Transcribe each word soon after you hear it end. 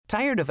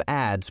Tired of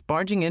ads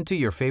barging into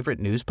your favorite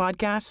news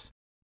podcasts?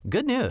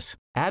 Good news.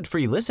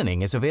 Ad-free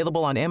listening is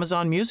available on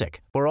Amazon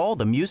Music for all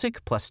the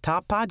music plus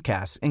top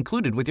podcasts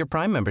included with your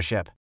Prime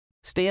membership.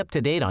 Stay up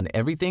to date on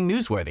everything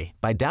newsworthy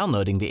by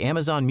downloading the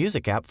Amazon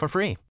Music app for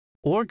free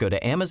or go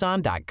to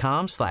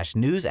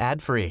amazon.com/news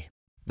ad free.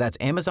 That's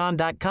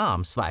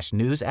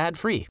amazon.com/news ad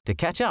free to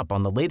catch up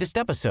on the latest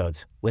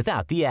episodes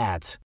without the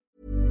ads.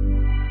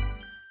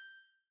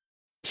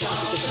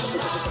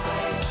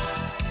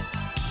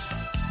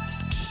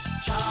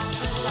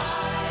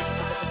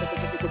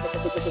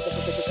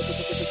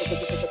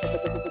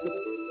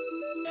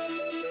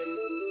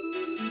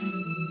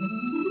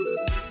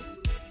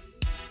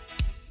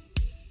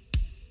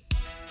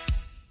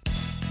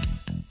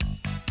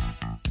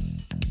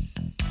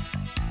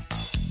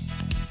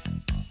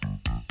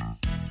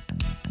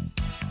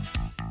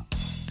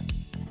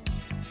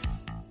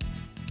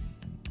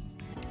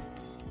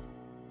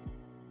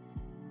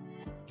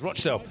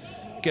 Rochdale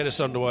get us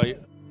underway.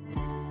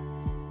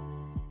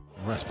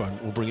 Rathbone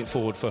will bring it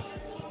forward for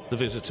the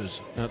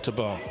visitors out to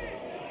Barr.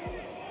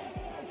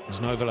 There's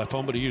an overlap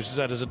on, but he uses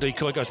that as a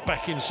decoy, goes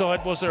back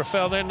inside. Was there a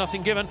foul there?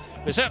 Nothing given.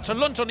 It's out to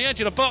Lunt on the edge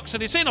of the box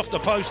and it's in off the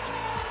post,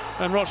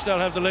 and Rochdale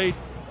have the lead.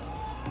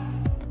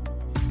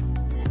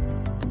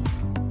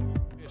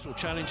 Pearce will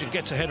challenge and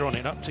gets a header on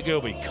it up to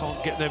Gilby.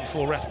 Can't get there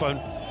before Rathbone,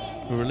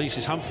 who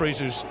releases Humphreys,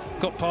 who's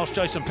got past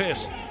Jason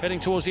Pearce, heading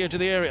towards the edge of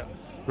the area.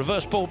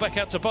 Reverse ball back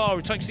out to Barr,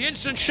 who takes the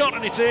instant shot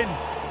and it's in.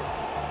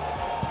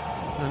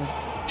 And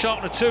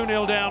Charlton are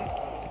 2-0 down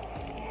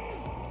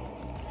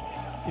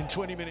in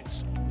 20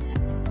 minutes.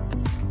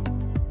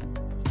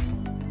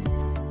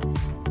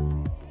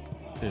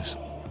 Pearce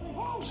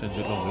sends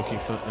it long, looking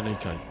for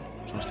Anike.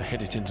 Tries to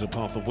head it into the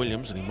path of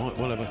Williams, and he might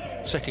well have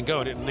a second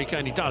go at it. Anike,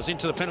 and he does.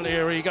 Into the penalty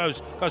area he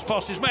goes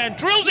past his man,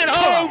 drills it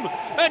home,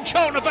 and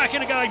Charlton are back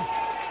in the game.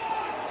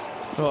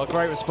 Oh, a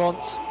great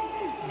response.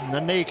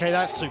 Anike,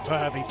 that's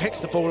superb. He picks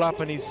the ball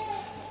up and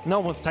no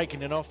one's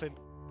taking it off him.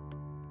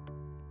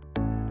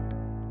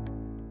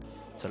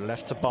 To the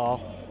left to Barr.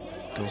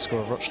 Goal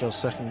scorer of Rochdale's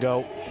second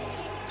goal.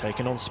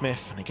 Taking on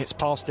Smith and he gets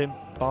past him.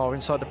 Barr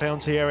inside the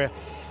penalty area.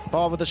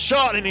 Barr with a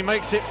shot and he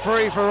makes it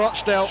free for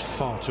Rochdale.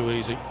 Far too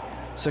easy.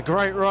 It's a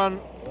great run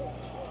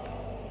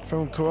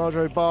from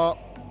Kouradro. Barr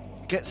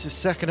gets his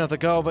second of the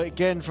goal, but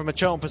again, from a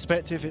Charlton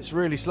perspective, it's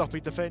really sloppy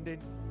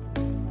defending.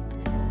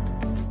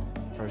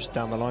 Throws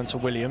down the line to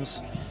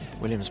Williams.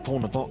 Williams ball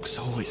in the box.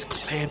 Oh, it's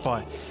cleared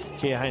by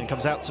Keohane.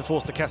 Comes out to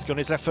Forster-Caskey on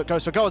his left foot.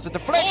 Goes for goal. It's a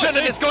deflection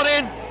and it's gone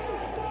in.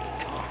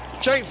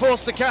 Jake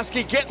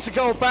Forster-Caskey gets a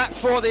goal back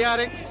for the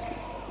Addicts.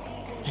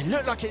 It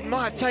looked like it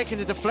might have taken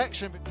a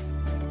deflection.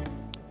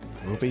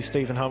 It will be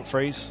Stephen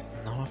Humphreys.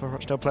 No other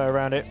Rochdale player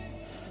around it.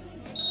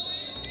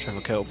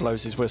 Trevor Kettle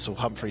blows his whistle.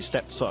 Humphreys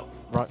steps up,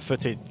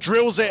 right-footed,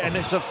 drills it, and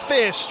it's a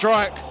fierce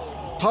strike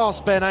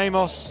past Ben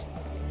Amos.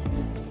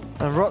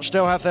 And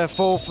Rochdale have their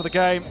fourth for the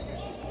game.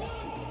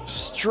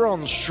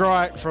 Strong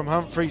strike from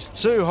Humphreys,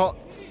 too hot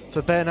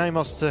for Ben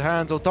Amos to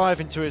handle,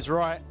 diving to his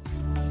right.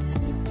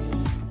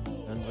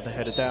 And with the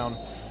header down.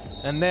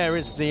 And there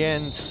is the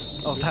end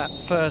of that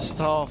first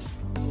half.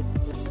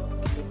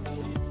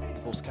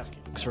 Forster-Caskey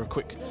looks for a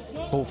quick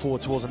ball forward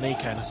towards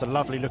Anike, and that's a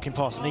lovely looking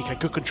pass. Anike,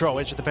 good control,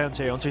 edge of the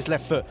boundary onto his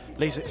left foot,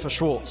 leaves it for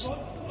Schwartz.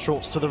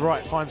 Schwartz to the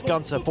right, finds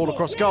Gunter, ball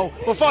across goal,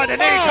 will find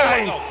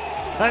Anike!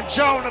 And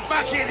Charlton are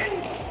back in it!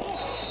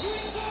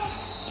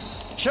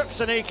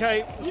 Chucks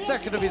Anike, the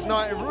second of his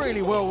night, a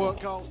really well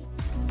worked goal.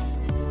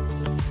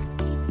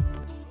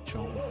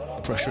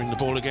 Pressuring the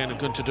ball again, and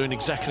Gunter doing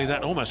exactly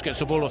that. Almost gets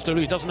the ball off to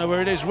Louis, doesn't know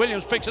where it is.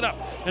 Williams picks it up.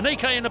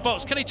 Anike in the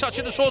box. Can he touch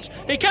it to Schwartz?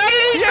 He can!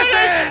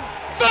 Yes!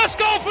 First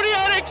goal for the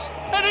Addicts,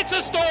 and it's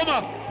a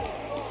stormer.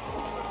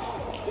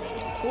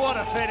 What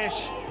a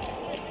finish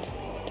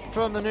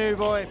from the new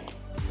boy.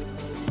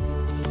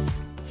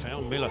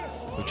 Found Miller,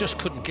 who just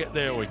couldn't get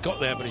there, or he got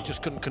there, but he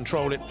just couldn't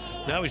control it.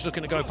 Now he's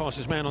looking to go past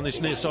his man on this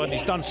near side, and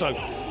he's done so.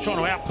 Trying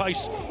to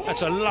outpace.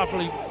 That's a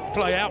lovely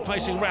play,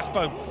 outpacing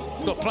Rathbone.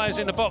 He's got players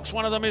in the box.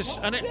 One of them is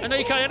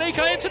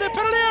Anike into the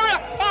penalty area.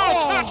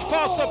 Oh, touch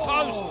past the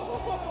post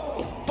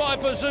by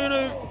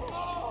Bazunu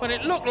when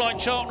it looked like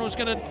Charlton was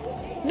going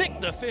to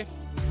nick the fifth.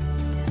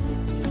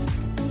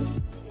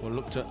 Well,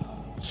 looked at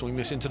swing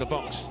miss into the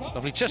box.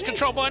 Lovely chest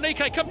control by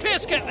Anike. Can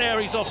Pearce get there?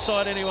 He's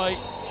offside anyway.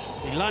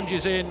 He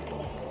lunges in.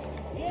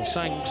 He's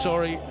saying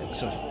sorry.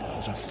 It's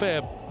a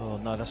fair. Oh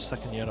no, that's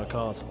second yellow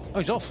card. Oh,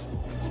 he's off.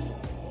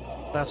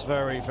 That's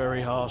very,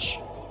 very harsh.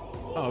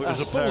 Oh, it was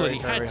a ball that he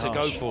had to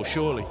go for,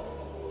 surely.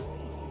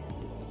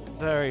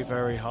 Very,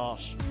 very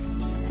harsh.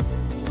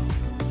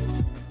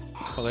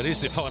 Well, that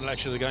is the final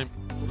action of the game.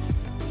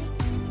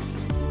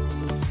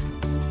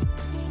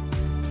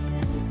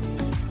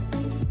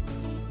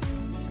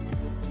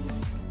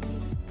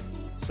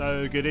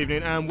 So good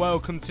evening and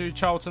welcome to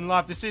Charlton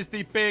Live. This is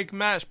the big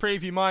match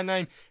preview. My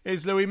name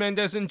is Louis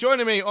Mendes, and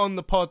joining me on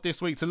the pod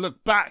this week to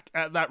look back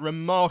at that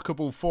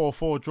remarkable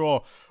 4-4 draw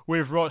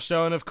with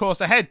Rochdale, and of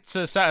course ahead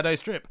to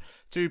Saturday's trip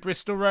to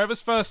Bristol Rovers.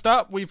 First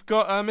up, we've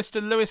got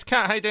Mr. Lewis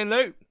Catt. How you doing,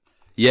 Lou?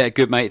 Yeah,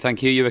 good mate,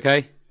 thank you. You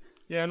okay?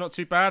 Yeah, not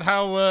too bad.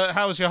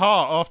 How's your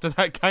heart after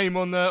that game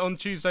on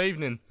Tuesday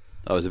evening?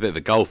 That was a bit of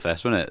a goal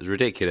fest, wasn't it? It was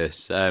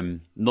ridiculous.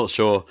 Not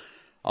sure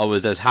I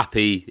was as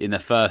happy in the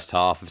first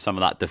half of some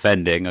of that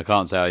defending. I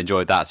can't say I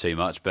enjoyed that too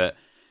much, but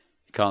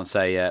you can't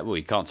say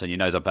you can't turn your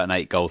nose up at an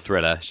 8-goal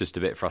thriller. It's just a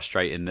bit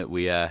frustrating that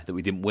we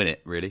didn't win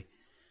it, really.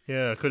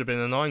 Yeah, it could have been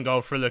a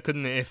 9-goal thriller,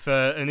 couldn't it, if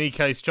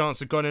Anike's chance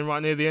had gone in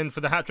right near the end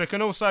for the hat-trick.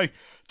 And also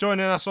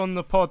joining us on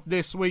the pod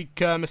this week,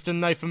 Mr.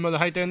 Nathan Muller.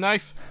 How you doing,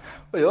 Nath?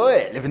 Well,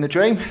 yeah, living the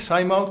dream.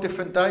 Same old,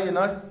 different day,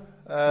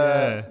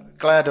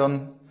 Glad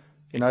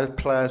the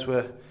players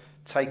were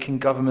taking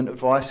government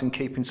advice and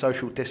keeping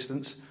social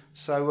distance.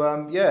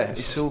 So,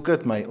 it's all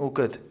good, mate, all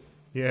good.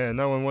 Yeah,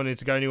 no one wanted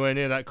to go anywhere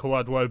near that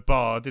Kwadwo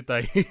bar, did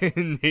they,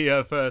 in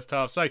the first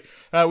half? So,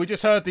 we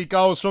just heard the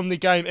goals from the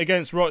game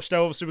against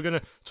Rochdale. Obviously, we're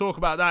going to talk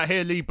about that,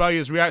 hear Lee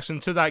Bowyer's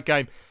reaction to that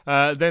game.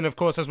 Then, of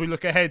course, as we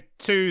look ahead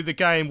to the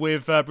game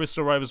with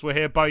Bristol Rovers, we'll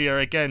hear Bowyer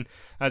again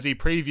as he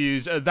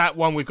previews that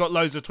one. We've got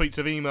loads of tweets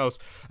of emails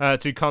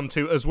to come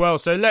to as well.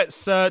 So,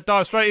 let's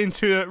dive straight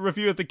into a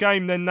review of the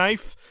game then,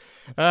 Nath.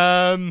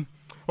 Well,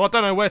 I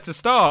don't know where to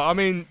start. I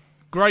mean,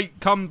 great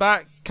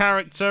comeback,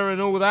 character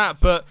and all that,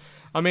 but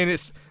I mean,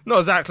 it's not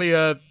exactly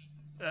a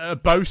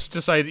boast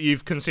to say that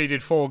you've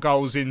conceded 4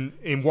 goals in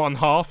one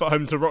half at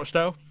home to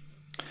Rochdale.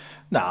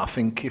 No, I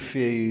think you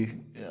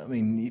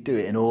do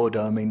it in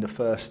order. I mean, the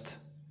first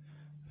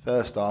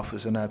half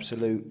was an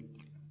absolute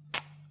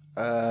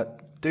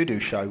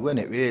doo-doo show, wasn't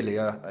it, really?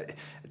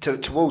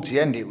 Towards the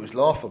end, it was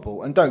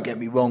laughable. And don't get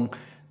me wrong,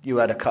 you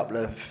had a couple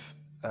of,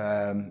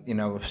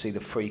 obviously the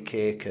free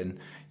kick, and,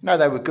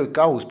 they were good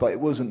goals, but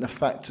it wasn't the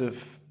fact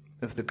of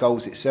the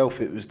goals itself,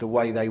 it was the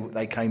way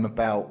they came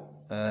about.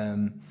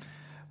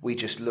 We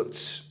just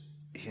looked,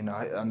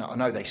 I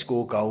know they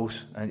score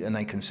goals and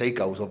they concede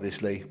goals,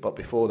 obviously, but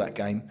before that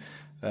game,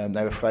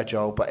 they were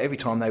fragile. But every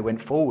time they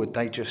went forward,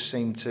 they just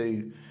seemed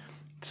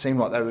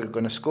like they were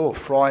going to score.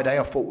 Friday,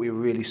 I thought we were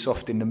really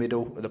soft in the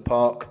middle of the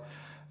park.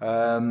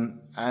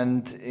 And,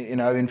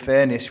 in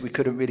fairness, we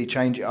couldn't really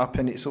change it up,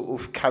 and it sort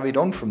of carried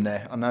on from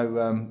there. I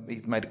know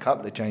he made a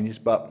couple of changes,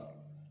 but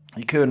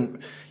you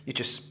couldn't,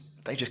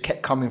 they just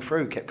kept coming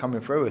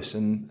through us,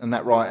 and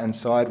that right hand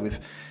side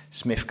with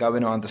Smith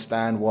going, I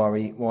understand why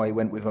he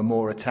went with a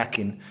more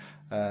attacking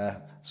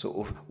sort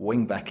of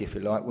wing back, if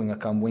you like, winger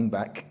come wing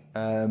back.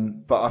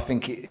 But I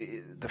think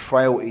the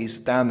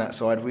frailties down that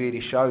side really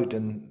showed,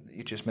 and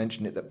you just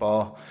mentioned it, that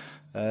Bar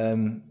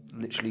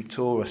literally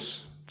tore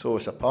us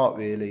apart,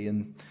 really.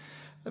 And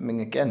I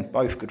mean, again,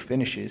 both good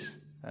finishes,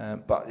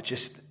 but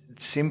just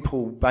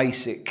simple,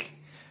 basic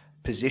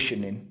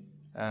positioning.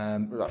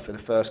 Like for the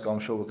first goal, I'm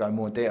sure we'll go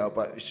more in detail,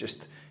 but it's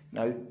just,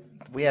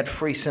 we had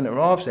 3 centre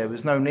halves there. There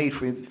was no need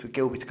for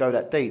Gilby to go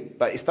that deep.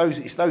 But it's those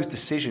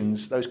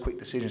decisions, those quick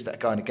decisions that are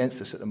going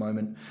against us at the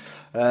moment.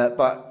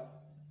 But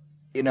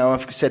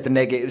I've said the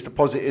negatives. The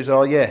positives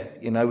are,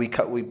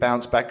 we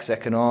bounced back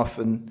second half,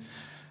 and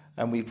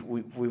we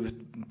were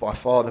by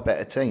far the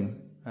better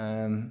team.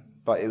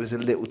 But it was a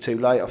little too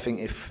late. I think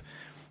if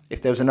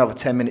there was another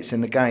 10 minutes in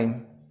the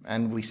game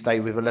and we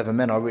stayed with 11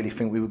 men, I really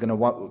think we were going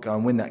to go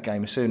and win that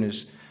game as soon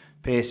as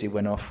Piercy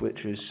went off,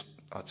 which was,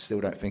 I still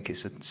don't think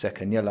it's a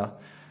second yellow.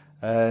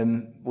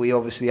 We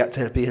obviously had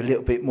to be a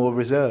little bit more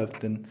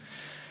reserved. And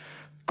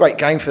great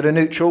game for the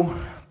neutral,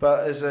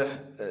 but as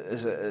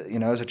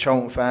a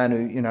Charlton fan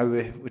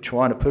who we're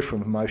trying to push for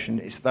promotion,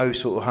 it's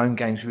those sort of home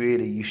games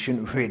really you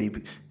shouldn't really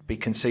be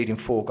conceding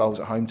 4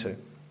 goals at home to.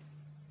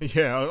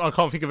 Yeah, I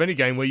can't think of any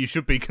game where you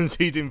should be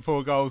conceding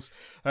 4 goals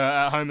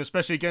at home,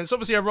 especially against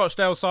obviously a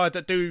Rochdale side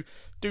that do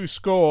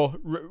score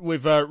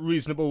with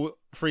reasonable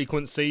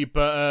frequency,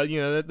 but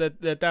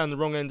they're down the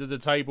wrong end of the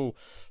table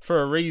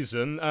for a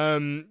reason.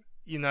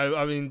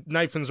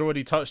 Nathan's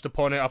already touched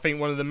upon it. I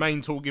think one of the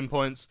main talking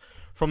points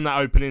from that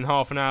opening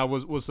half an hour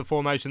was the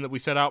formation that we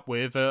set up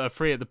with,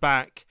 3 at the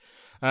back,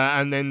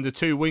 and then the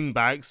 2 wing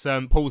backs,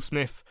 Paul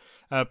Smith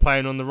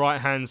playing on the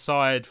right-hand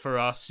side for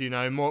us,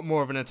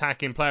 more of an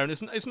attacking player. And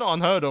it's not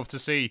unheard of to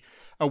see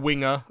a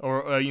winger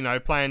or,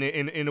 playing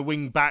in a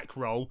wing-back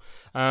role.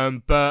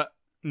 But,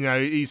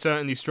 he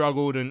certainly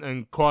struggled,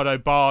 and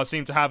Kwadwo Bar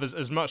seemed to have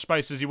as much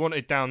space as he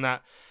wanted down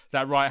that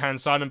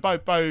right-hand side. And Bo,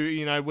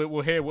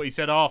 we'll hear what he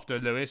said after,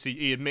 Lewis.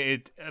 He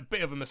admitted a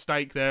bit of a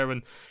mistake there,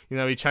 and,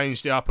 he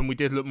changed it up, and we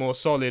did look more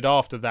solid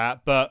after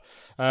that. But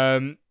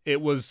it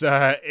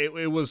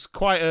was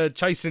quite a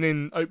chasing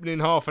in opening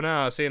half an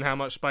hour, seeing how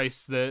much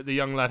space the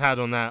young lad had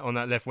on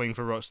that left wing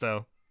for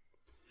Rochdale.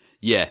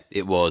 Yeah,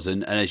 it was,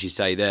 and as you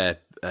say there,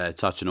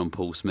 touching on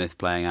Paul Smith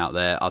playing out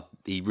there,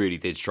 he really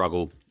did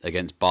struggle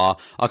against Bar.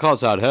 I can't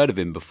say I'd heard of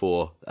him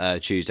before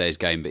Tuesday's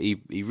game, but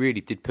he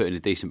really did put in a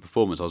decent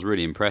performance. I was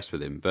really impressed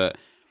with him, but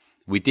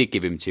we did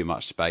give him too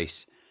much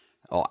space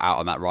out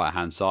on that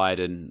right-hand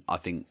side, and I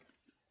think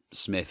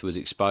Smith was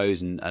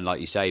exposed, and like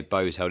you say,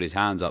 Bo's held his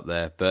hands up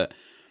there, but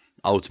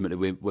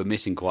ultimately we're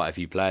missing quite a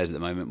few players at the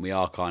moment. We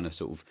are kind of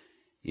sort of,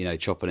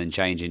 chopping and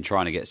changing,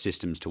 trying to get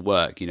systems to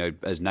work.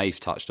 As Nath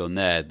touched on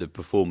there, the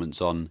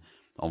performance on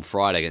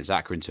Friday against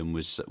Accrington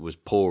was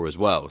poor as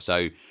well.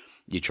 So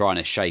you're trying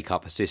to shake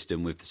up a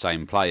system with the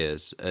same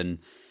players, and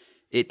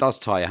it does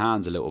tie your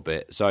hands a little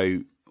bit.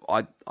 So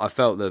I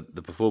felt that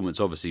the performance,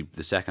 obviously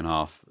the second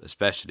half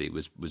especially,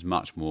 was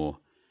much more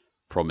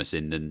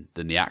promising than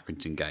the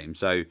Accrington game.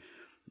 So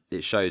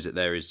it shows that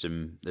there's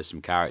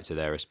some character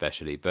there,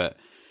 especially. But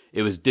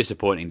it was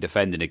disappointing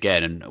defending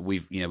again, and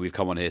we've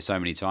come on here so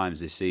many times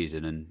this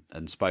season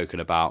and spoken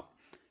about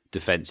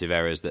defensive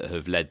errors that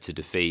have led to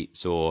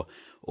defeats or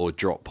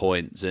drop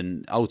points,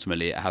 and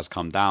ultimately it has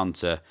come down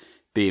to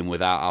being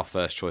without our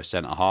first choice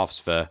centre halves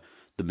for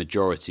the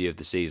majority of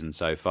the season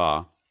so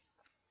far.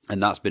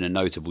 And that's been a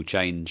notable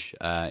change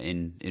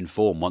in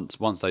form.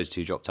 Once those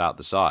two dropped out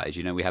the side,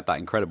 we had that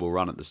incredible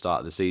run at the start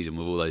of the season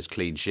with all those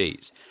clean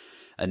sheets,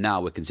 and now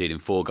we're conceding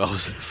 4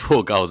 goals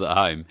at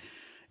home.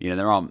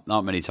 There aren't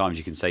many times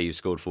you can say you've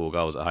scored 4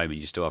 goals at home and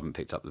you still haven't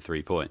picked up the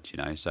 3 points.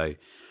 So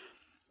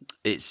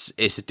it's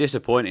a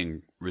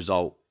disappointing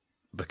result,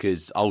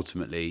 because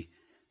ultimately,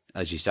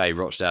 as you say,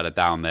 Rochdale are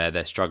down there.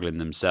 They're struggling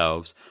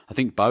themselves. I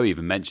think Bo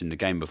even mentioned the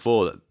game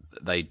before that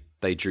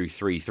they drew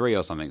 3-3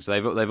 or something. So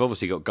they've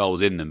obviously got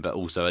goals in them, but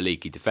also a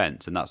leaky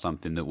defence, and that's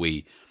something that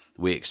we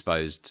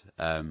exposed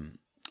on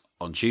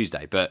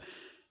Tuesday. But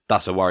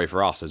that's a worry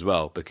for us as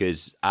well,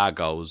 because our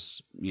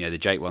goals, the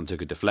Jake one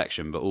took a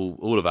deflection, but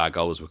all of our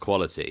goals were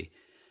quality.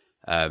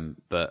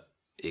 But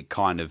it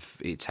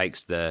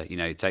takes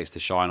the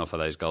shine off of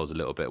those goals a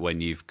little bit when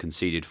you've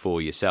conceded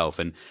 4 yourself.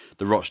 And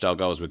the Rochdale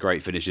goals were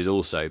great finishes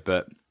also,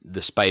 but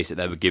the space that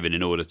they were given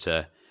in order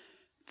to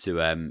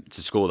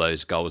score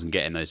those goals and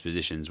get in those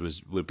positions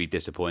would be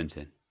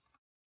disappointing.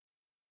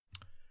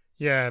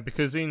 Yeah,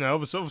 because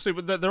obviously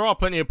there are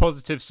plenty of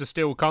positives to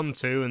still come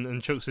to,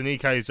 and Chuks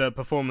Anike's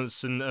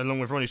performance, and along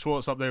with Ronnie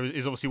Schwartz up there,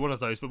 is obviously one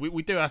of those. But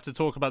we do have to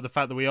talk about the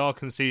fact that we are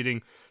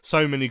conceding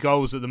so many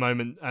goals at the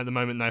moment,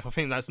 Nath. I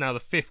think that's now the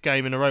 5th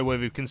game in a row where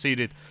we've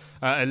conceded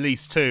at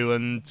least 2.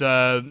 And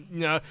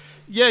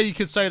you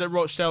could say that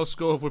Rochdale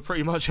scored with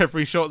pretty much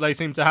every shot they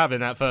seem to have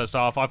in that first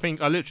half. I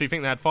literally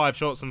think they had 5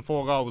 shots and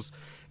 4 goals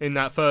in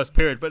that first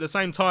period. But at the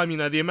same time,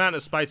 the amount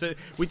of space,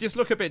 we just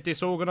look a bit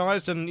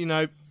disorganised,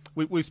 and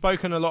We've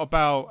spoken a lot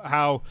about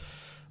how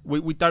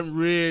we don't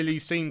really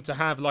seem to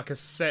have like a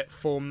set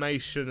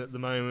formation at the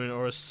moment,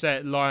 or a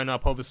set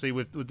lineup, obviously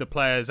with the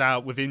players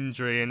out with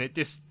injury, and it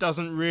just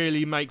doesn't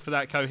really make for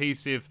that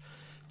cohesive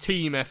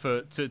team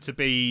effort to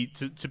be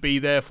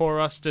there for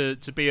us, to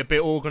be a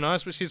bit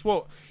organised, which is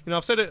what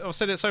I've said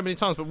it so many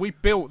times, but we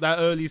built that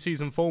early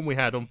season form we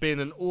had on being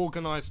an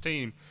organised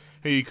team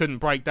who you couldn't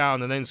break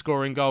down and then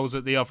scoring goals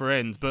at the other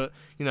end. But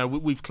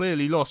we've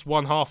clearly lost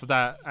one half of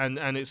that, and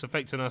it's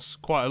affecting us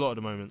quite a lot at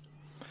the moment.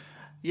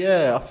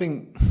 Yeah, I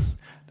think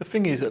the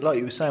thing is that, like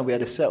you were saying, we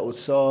had a settled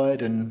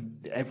side and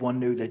everyone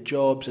knew their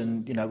jobs,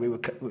 and we were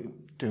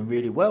doing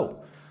really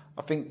well.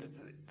 I think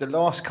the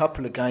last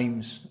couple of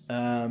games,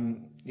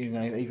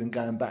 even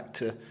going back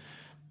to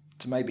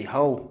maybe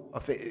Hull, I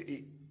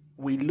think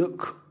we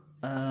look.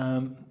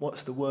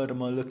 What's the word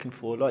am I looking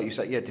for? Like you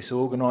said,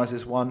 disorganised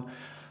is one.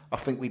 I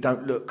think we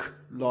don't look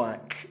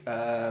like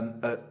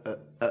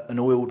an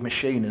oiled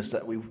machine as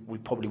that we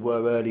probably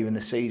were earlier in the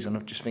season. I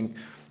just think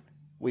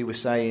we were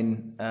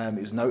saying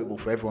it was notable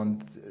for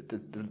everyone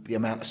the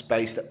amount of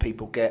space that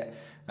people get,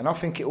 and I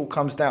think it all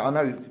comes down. I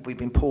know we've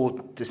been poor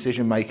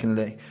decision making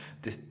in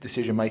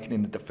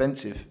the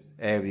defensive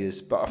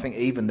areas, but I think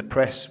even the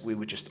press, we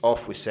were just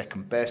off with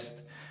second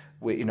best.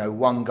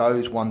 One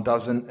goes, one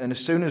doesn't, and as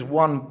soon as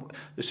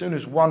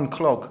one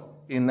clog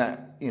in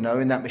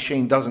that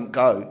machine doesn't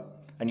go,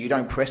 and you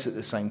don't press at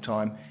the same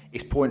time,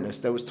 it's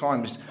pointless. There was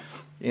times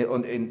in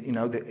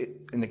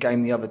the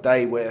game the other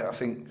day where I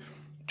think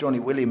Johnny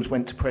Williams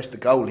went to press the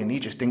goal and he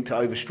just dinked it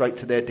over straight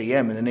to their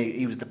DM, and then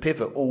he was the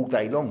pivot all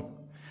day long.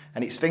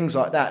 And it's things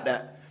like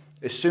that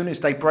as soon as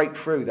they break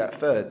through that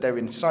third, they're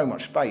in so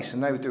much space,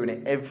 and they were doing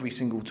it every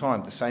single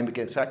time, the same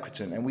against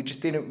Accrington. And we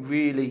just didn't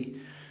really,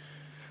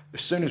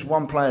 as soon as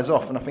one player's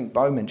off, and I think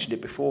Bo mentioned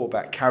it before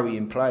about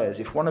carrying players,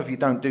 if one of you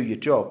don't do your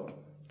job,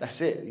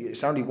 that's it.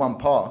 It's only one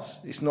pass.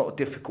 It's not a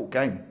difficult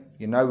game,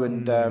 and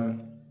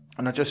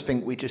I just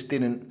think we just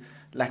didn't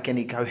lack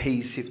any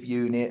cohesive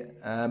unit.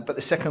 But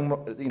the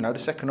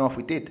second half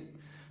we did,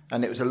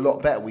 and it was a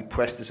lot better. We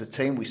pressed as a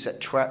team. We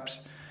set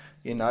traps,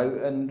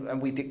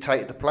 and we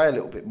dictated the play a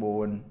little bit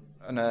more. And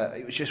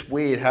it was just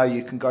weird how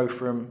you can go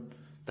from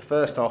the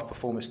first half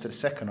performance to the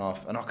second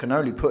half, and I can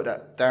only put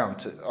that down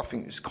to, I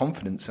think, it's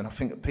confidence, and I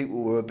think that people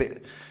were a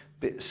bit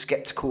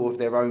sceptical of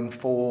their own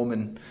form,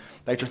 and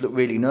they just looked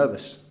really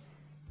nervous.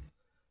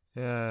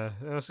 Yeah,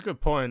 that's a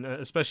good point,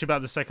 especially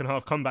about the second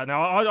half comeback.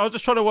 Now, I was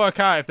just trying to work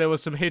out if there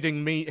was some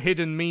hidden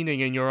meaning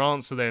in your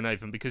answer there,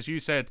 Nathan, because you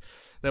said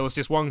there was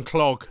just one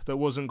clog that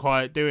wasn't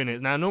quite doing it.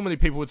 Now, normally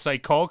people would say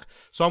cog,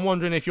 so I'm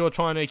wondering if you're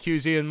trying to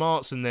accuse Ian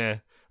Martson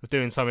there of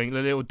doing something,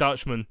 the little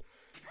Dutchman.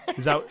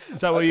 Is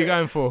that what you're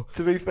going for?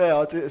 To be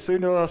fair, as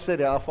soon as I said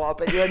it, I thought,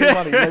 I bet you any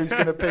money who's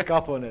going to pick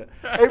up on it.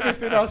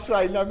 Everything I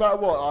say, no matter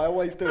what, I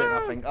always do it. And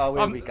I think,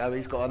 here we go,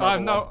 he's got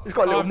another one. He's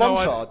got a little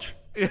montage.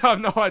 I have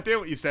no idea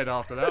what you said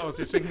after that. I was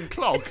just thinking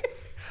clog.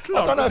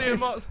 I don't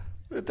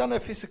know I don't know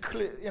if it's a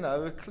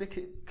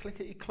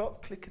clickety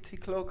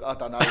clog. I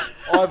don't know.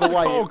 Either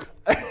way,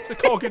 it's a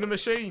cog in a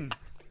machine.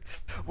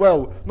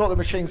 Well, not the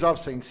machines I've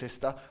seen,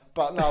 sister.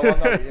 But no, I know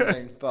what you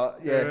mean. But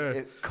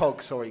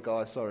cog. Sorry,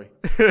 guys. Sorry.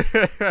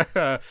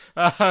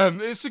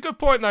 It's a good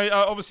point, though.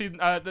 Obviously,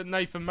 that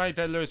Nathan made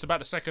there, Lewis, about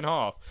the second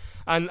half,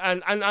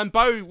 and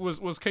Bo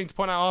was keen to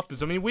point out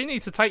afterwards. I mean, we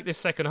need to take this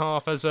second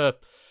half as a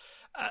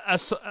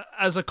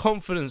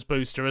confidence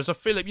booster, as a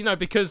fillip,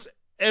 because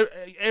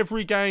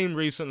every game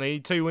recently,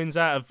 2 wins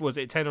out of, was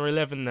it 10 or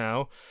 11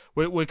 now,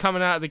 we're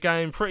coming out of the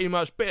game pretty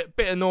much bit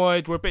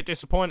annoyed, we're a bit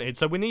disappointed,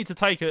 so we need to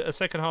take a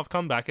second half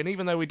comeback, and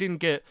even though we didn't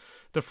get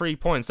the 3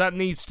 points, that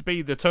needs to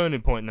be the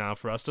turning point now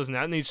for us, doesn't it?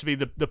 That needs to be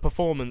the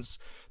performance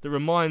that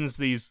reminds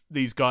these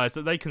guys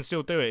that they can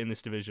still do it in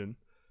this division.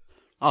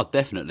 Oh,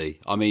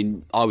 definitely. I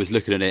mean, I was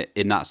looking at it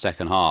in that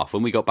second half.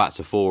 When we got back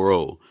to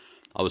 4-4,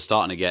 I was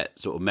starting to get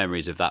sort of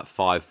memories of that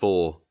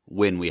 5-4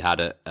 win we had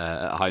at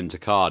home to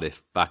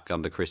Cardiff back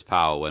under Chris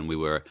Powell when we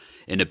were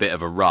in a bit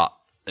of a rut,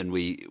 and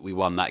we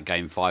won that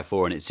game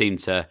 5-4, and it seemed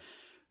to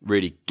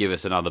really give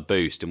us another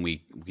boost, and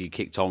we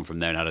kicked on from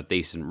there and had a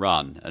decent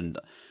run. And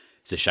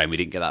it's a shame we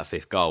didn't get that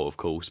 5th goal, of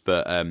course,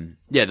 but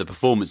the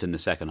performance in the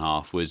second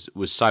half was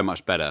so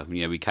much better.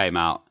 We came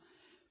out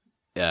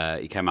with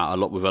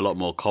a lot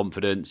more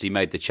confidence. He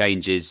made the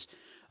changes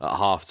at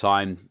half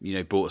time,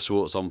 brought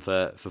Swartz on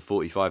for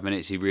 45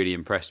 minutes. He really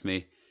impressed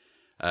me.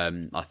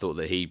 I thought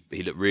that he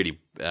looked really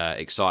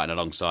exciting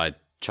alongside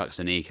Chuks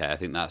Aneke. I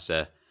think that's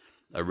a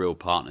real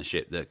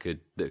partnership that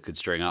could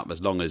string up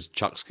as long as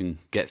Chuks can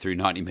get through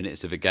 90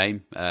 minutes of a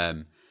game,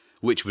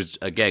 which was,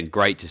 again,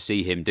 great to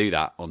see him do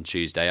that on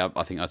Tuesday.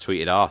 I think I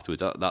tweeted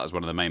afterwards that was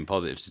one of the main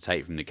positives to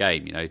take from the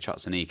game.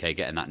 Chuks Aneke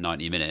getting that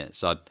 90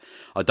 minutes. I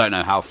don't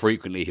know how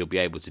frequently he'll be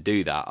able to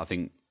do that. I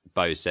think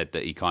Bo said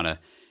that he kind of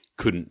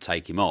couldn't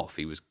take him off.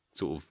 He was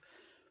sort of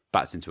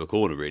backed into a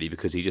corner, really,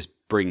 because he just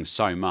brings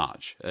so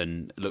much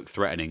and looked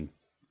threatening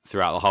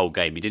throughout the whole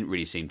game. He didn't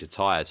really seem to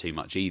tire too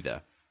much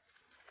either.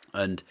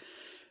 And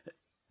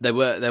there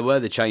were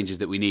the changes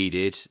that we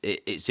needed.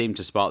 It seemed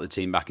to spark the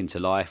team back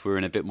into life. We were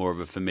in a bit more of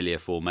a familiar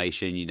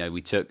formation.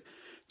 We took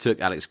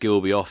Alex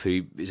Gilby off,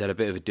 who has had a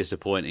bit of a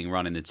disappointing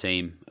run in the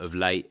team of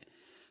late.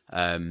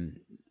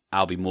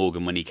 Albie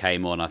Morgan, when he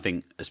came on, I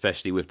think,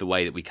 especially with the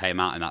way that we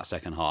came out in that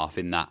second half,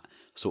 in that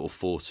sort of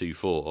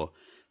 4-2-4,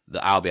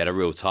 that Albie had a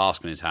real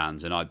task in his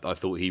hands, and I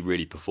thought he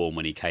really performed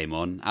when he came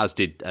on, as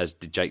did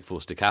Jake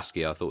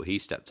Forster-Caskey. I thought he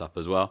stepped up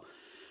as well.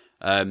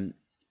 And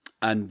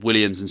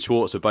Williams and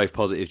Swartz were both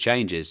positive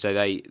changes, so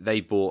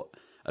they brought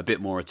a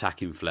bit more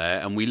attacking flair,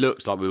 and we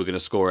looked like we were going to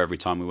score every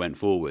time we went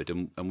forward,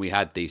 and we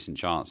had decent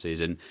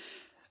chances. And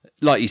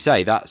like you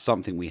say, that's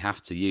something we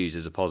have to use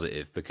as a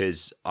positive,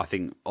 because I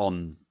think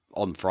on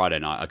Friday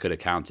night I could have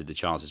counted the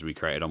chances we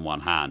created on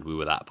one hand. We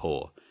were that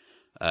poor.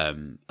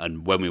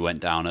 And when we went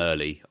down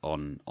early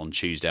on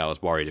Tuesday, I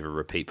was worried of a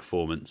repeat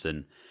performance,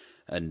 and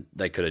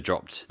they could have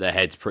dropped their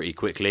heads pretty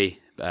quickly,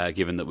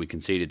 given that we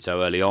conceded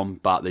so early on,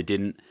 but they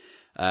didn't.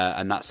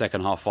 And that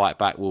second half fight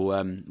back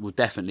will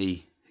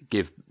definitely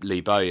give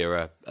Lee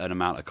Bowyer an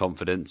amount of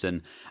confidence,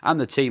 and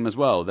the team as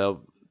well.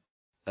 They'll,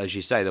 as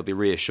you say, they'll be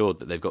reassured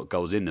that they've got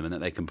goals in them and that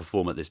they can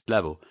perform at this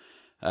level.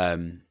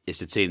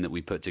 It's a team that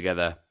we put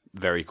together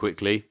very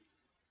quickly.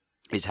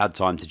 It's had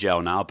time to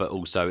gel now, but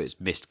also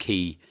it's missed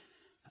key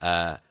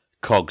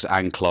cogs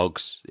and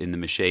clogs in the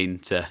machine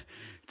to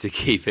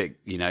keep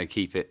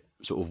it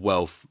sort of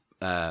well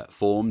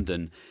formed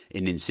and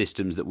in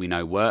systems that we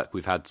know work.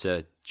 We've had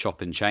to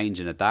chop and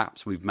change and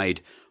adapt. We've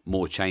made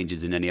more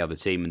changes than any other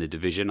team in the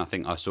division. I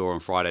think I saw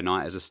on Friday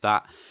night as a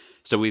stat.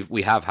 So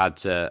we have had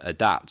to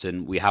adapt,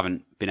 and we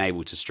haven't been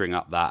able to string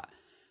up that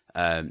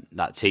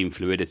team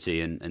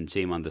fluidity and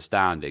team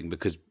understanding,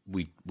 because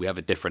we have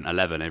a different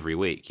 11 every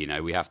week.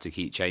 We have to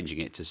keep changing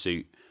it to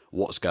suit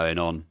what's going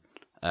on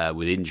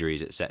with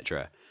injuries,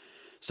 etc.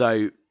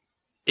 So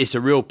it's a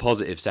real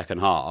positive second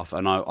half,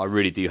 and I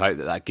really do hope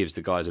that gives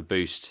the guys a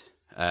boost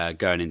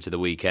going into the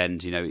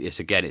weekend. It's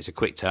a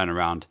quick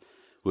turnaround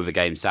with a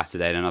game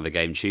Saturday and another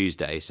game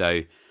Tuesday.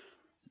 So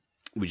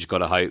we just got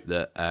to hope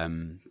that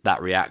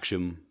that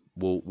reaction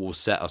will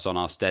set us on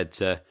our stead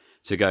to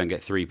go and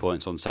get 3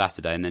 points on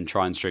Saturday, and then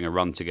try and string a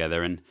run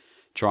together and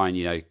try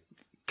and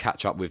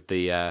catch up with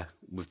the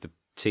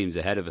teams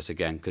ahead of us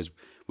again, because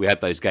we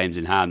had those games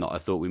in hand that I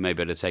thought we may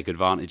be able to take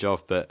advantage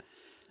of, but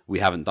we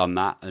haven't done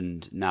that,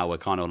 and now we're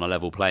kind of on a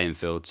level playing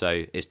field.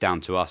 So it's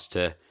down to us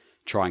to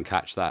try and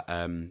catch that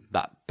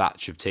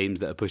batch of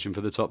teams that are pushing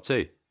for the top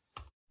two.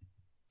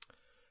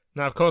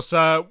 Now, of course,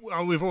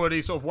 we've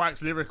already sort of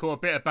waxed lyrical a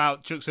bit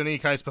about Chuks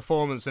Aneke's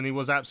performance, and he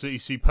was absolutely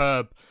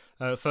superb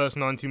first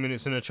 90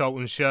 minutes in a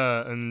Charlton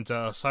shirt, and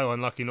so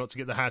unlucky not to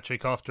get the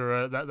hat-trick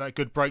after that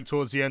good break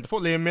towards the end. I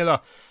thought Liam Miller,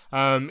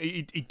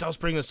 he does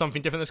bring us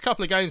something different. There's a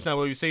couple of games now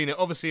where we've seen it.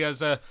 Obviously, as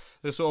the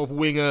sort of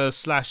winger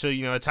slasher,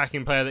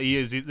 attacking player that he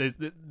is,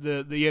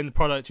 the end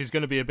product is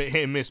going to be a bit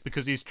hit and miss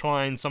because he's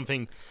trying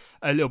something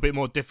a little bit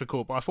more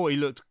difficult. But I thought he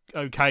looked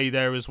okay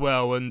there as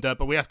well. And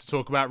but we have to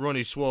talk about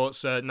Ronnie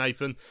Schwartz,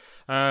 Nathan.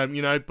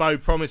 Bo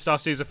promised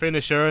us he's a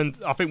finisher, and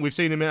I think we've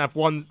seen him have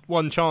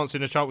one chance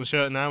in a Charlton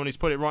shirt now, and he's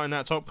put it right in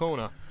that top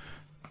corner.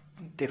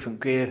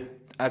 Different gear,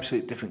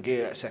 absolute different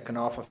gear that second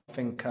half. I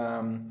think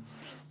on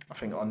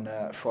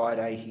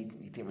Friday he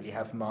didn't really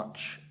have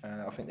much.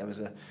 I think there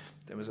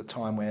was a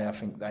time where I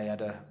think they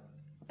had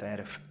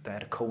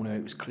a corner.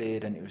 It was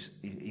cleared, and it was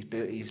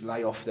his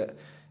layoff that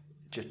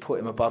just put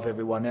him above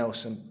everyone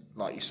else. And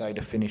like you say,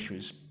 the finish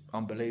was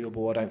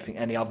unbelievable. I don't think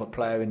any other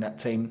player in that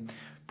team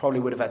probably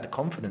would have had the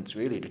confidence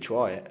really to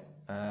try it.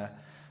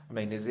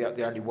 There's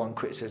the only one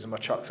criticism of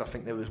Chucks. I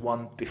think there was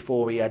one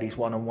before he had his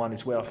one-on-one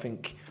as well. I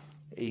think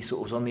he sort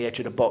of was on the edge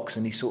of the box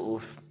and he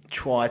sort of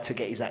tried to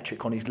get his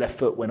hat-trick on his left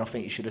foot when I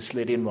think he should have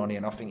slid in Ronnie.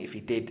 And I think if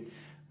he did,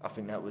 I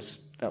think that was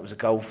a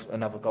goal,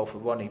 another goal for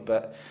Ronnie.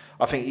 But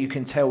I think you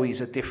can tell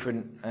he's a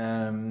different.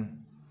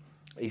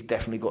 He's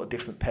definitely got a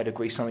different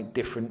pedigree, something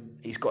different.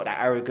 He's got that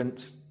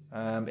arrogance.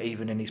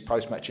 Even in his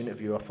post-match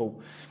interview, I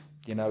thought,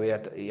 he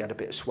had a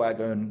bit of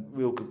swagger and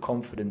real good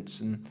confidence,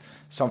 and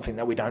something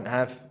that we don't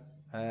have.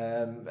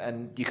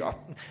 And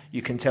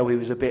you can tell he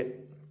was a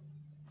bit.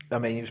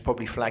 He was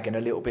probably flagging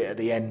a little bit at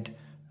the end,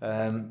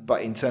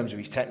 but in terms of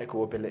his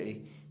technical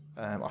ability,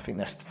 I think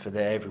that's for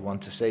everyone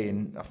to see.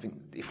 And I think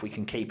if we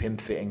can keep him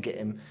fit and get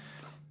him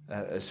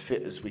as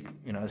fit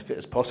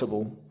as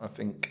possible, I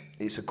think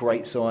it's a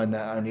great sign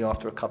that only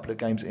after a couple of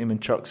games, him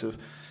and Chucks have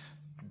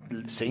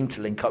seemed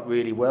to link up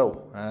really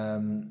well.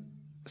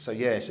 It's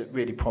a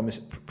really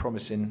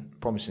promising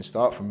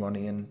start from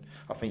Ronnie, and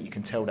I think you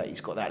can tell that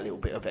he's got that little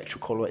bit of extra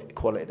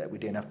quality that we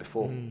didn't have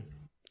before.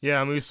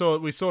 Yeah, we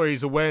saw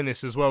his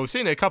awareness as well. We've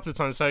seen it a couple of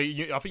times. So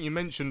I think you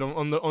mentioned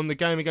on the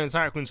game against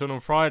Accrington on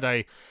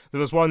Friday,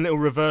 there was one little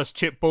reverse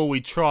chip ball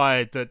we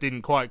tried that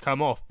didn't quite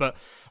come off. But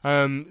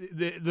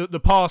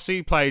the pass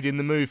he played in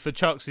the move for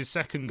Chucks'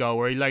 second goal,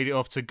 where he laid it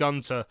off to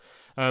Gunter,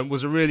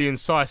 was a really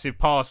incisive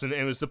pass, and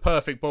it was the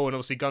perfect ball. And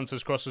obviously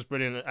Gunter's cross was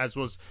brilliant, as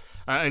was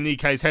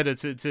Anike's header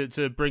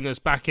to bring us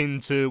back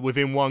into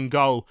within one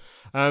goal.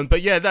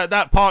 But yeah,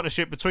 that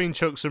partnership between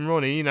Chucks and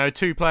Ronnie,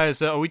 two players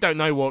that we don't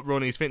know what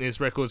Ronnie's fitness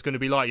record is going to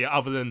be like yet,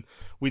 other than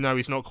we know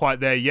he's not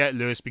quite there yet,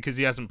 Lewis, because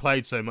he hasn't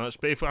played so much.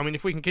 But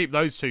if we can keep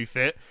those two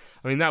fit,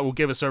 that will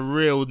give us a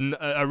real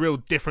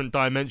different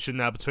dimension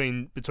now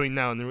between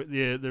now and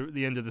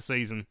the end of the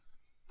season.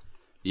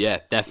 Yeah,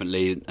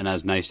 definitely. And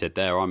as Nate said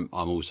there, I'm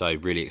also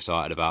really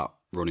excited about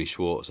Ronnie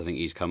Schwartz. I think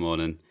he's come on,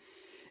 and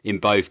in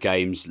both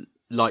games,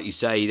 like you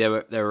say,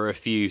 there were a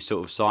few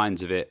sort of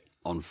signs of it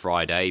on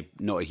Friday.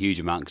 Not a huge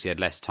amount because he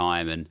had less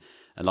time, and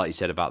like you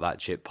said about that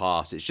chip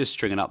pass, it's just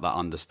stringing up that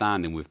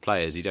understanding with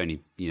players. He'd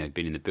only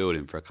been in the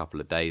building for a couple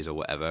of days or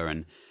whatever,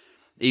 and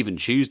even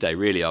Tuesday,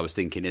 really, I was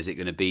thinking, is it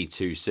going to be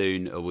too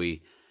soon? Are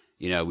we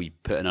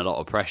putting a lot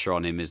of pressure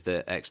on him? Is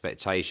the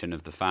expectation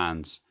of the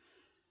fans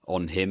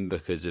on him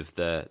because of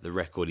the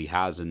record he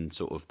has and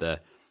sort of the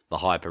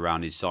hype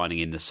around his signing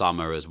in the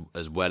summer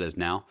as well as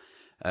now?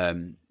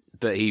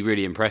 But he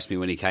really impressed me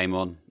when he came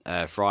on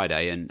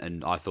Friday,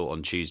 and I thought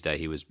on Tuesday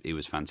he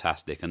was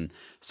fantastic, and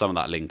some of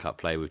that link-up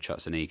play with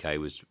Chucks Anike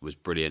was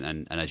brilliant,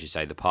 and as you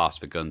say, the pass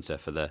for Gunter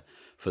for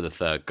the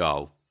third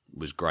goal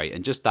was great,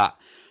 and just that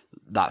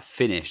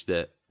finish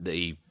that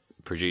he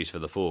produced for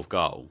the fourth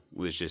goal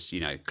was just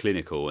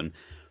clinical. And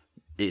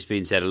it's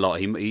been said a lot,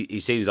 he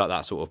seems like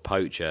that sort of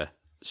poacher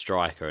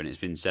striker, and it's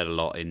been said a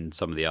lot in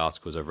some of the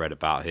articles I've read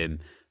about him,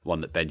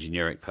 one that Benji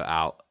Nurek put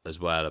out as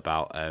well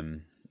about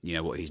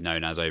what he's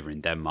known as over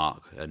in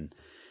Denmark, and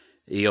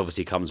he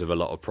obviously comes with a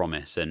lot of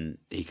promise, and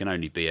he can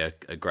only be a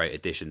great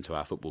addition to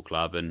our football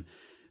club, and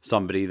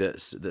somebody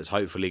that's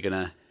hopefully going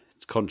to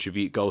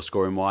contribute goal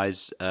scoring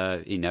wise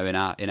in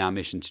our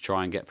mission to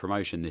try and get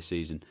promotion this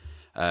season.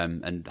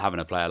 And having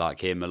a player like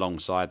him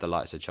alongside the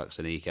likes of Chucks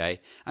Anike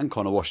and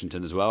Connor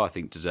Washington as well, I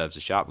think deserves a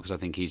shout, because I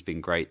think he's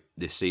been great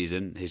this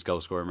season. His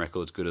goal scoring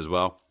record's good as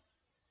well.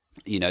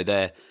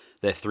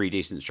 They're three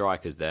decent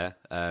strikers there,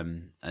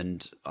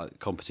 and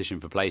competition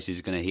for places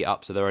is going to heat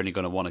up, so they're only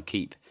going to want to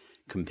keep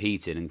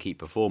competing and keep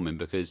performing,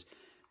 because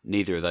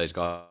neither of those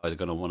guys are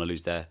going to want to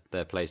lose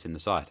their place in the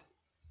side.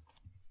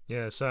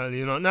 Yeah,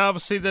 certainly not. Now,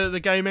 obviously, the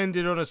game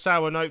ended on a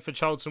sour note for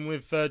Charlton,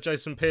 with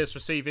Jason Pearce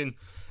receiving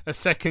a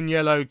second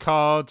yellow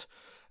card.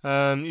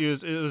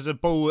 It was a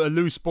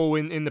loose ball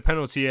in the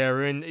penalty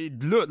area, and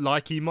it looked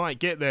like he might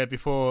get there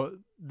before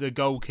the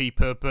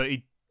goalkeeper, but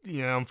he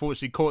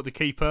unfortunately caught the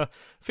keeper.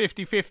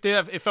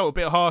 50-50. It felt a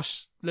bit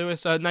harsh,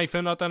 Lewis.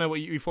 Nathan, I don't know what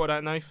you thought of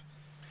that, Nath.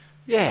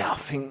 Yeah,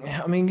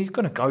 I mean, he's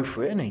going to go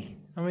for it, isn't he?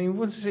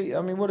 What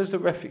does the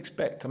ref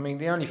expect?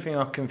 The only thing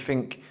I can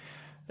think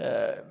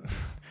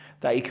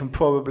that he can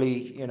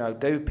probably,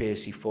 do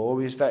Piercy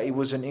for is that he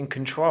wasn't in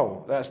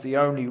control. That's the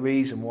only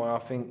reason why I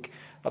think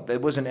there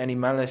wasn't any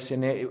malice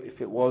in it.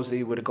 If it was,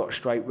 he would have got a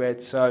straight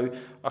red. So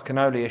I can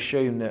only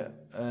assume that,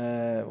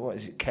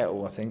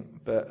 Kettle, I think,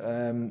 but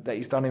that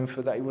he's done him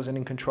for that. He wasn't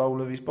in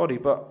control of his body.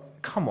 But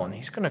come on,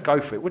 he's going to go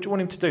for it. What do you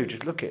want him to do?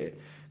 Just look at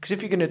it. Because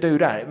if you're going to do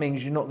that, it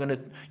means you're not going to,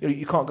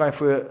 you can't go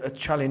for a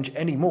challenge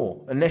anymore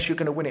unless you're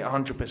going to win it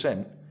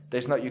 100%.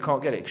 You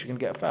can't get it because you're going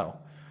to get a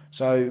foul.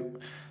 So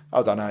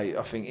I don't know.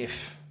 I think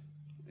if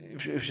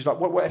she's like,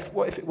 what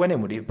if it went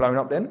in? Would he have blown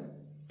up then?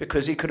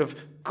 Because he could have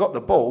got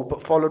the ball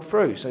but followed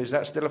through. So is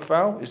that still a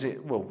foul? Is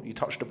it? Well, you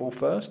touched the ball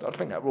first. I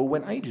think that rule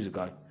went ages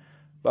ago.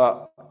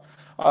 But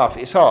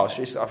it's harsh.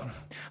 I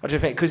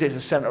just think because it's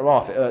a centre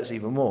half, it hurts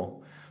even more.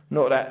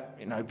 Not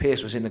that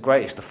Pearce was in the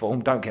greatest of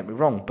form. Don't get me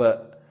wrong,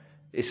 but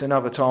it's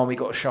another time we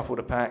got to shuffle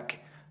the pack,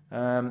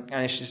 and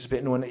it's just a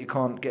bit annoying that you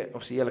can't get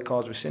obviously yellow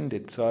cards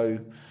rescinded. So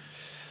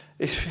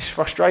it's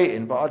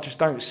frustrating, but I just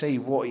don't see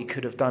what he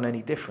could have done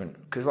any different.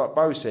 Because like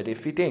Bo said,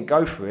 if he didn't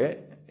go for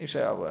it, he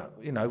said, "Oh well,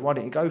 why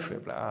didn't you go for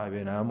it?" Like,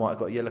 I might have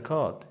got a yellow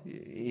card.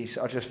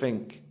 I just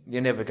think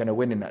you're never going to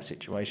win in that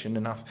situation.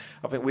 And I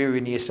think we were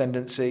in the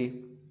ascendancy.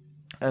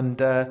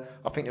 And I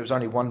think there was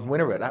only one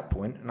winner at that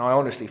point, and I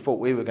honestly thought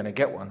we were going to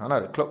get one. I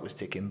know the clock was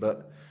ticking,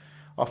 but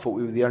I thought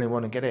we were the only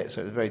one to get it, so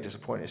it was very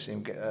disappointing to see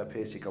him get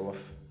Pearcey go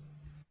off.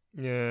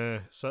 Yeah,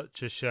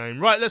 such a shame.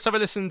 Right, let's have a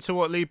listen to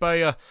what Lee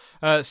Bowyer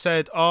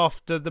said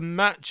after the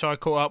match. I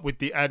caught up with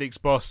the Addicts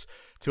boss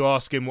to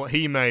ask him what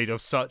he made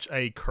of such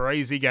a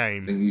crazy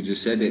game. I think you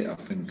just said it. I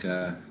think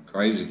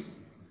crazy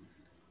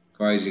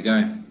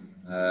game.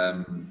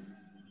 I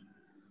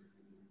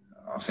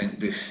think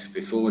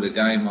before the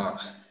game,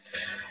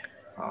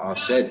 I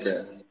said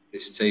that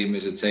this team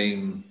is a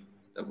team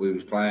that we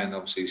was playing.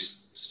 Obviously,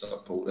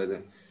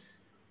 Stockport.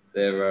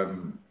 They're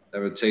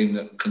a team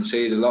that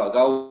concede a lot of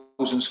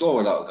goals and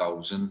score a lot of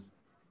goals, and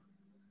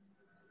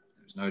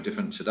it was no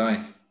different today.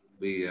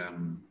 We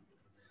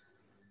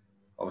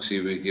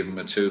give them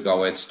a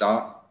 2-goal head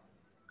start.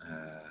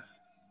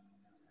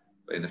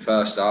 But in the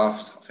first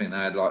half, I think they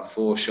had like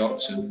 4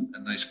 shots and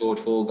they scored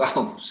 4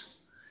 goals.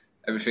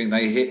 Everything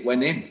they hit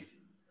went in.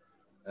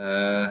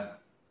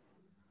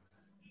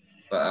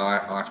 But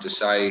I have to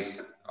say,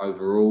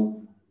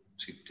 overall,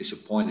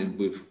 disappointed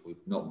with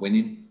not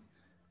winning.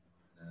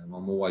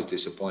 I'm always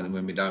disappointed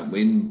when we don't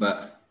win,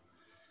 but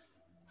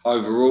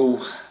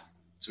overall,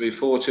 to be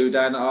 4-2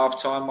 down at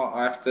half time,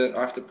 I have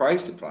to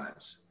praise the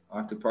players. I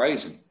have to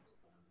praise them.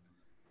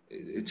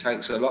 It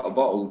takes a lot of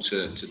bottle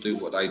to do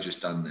what they just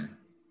done there.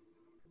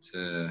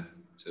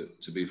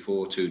 To be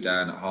 4-2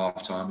 down at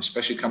half time,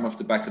 especially coming off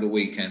the back of the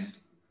weekend.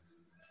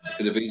 They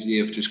could have easily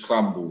have just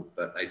crumbled,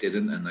 but they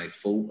didn't, and they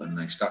fought and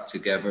they stuck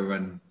together,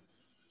 and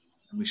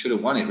we should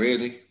have won it,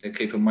 really. Their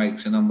keeper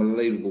makes an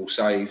unbelievable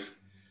save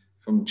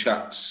from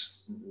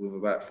Chucks with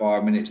about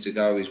 5 minutes to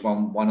go. He's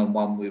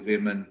one-on-one with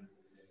him, and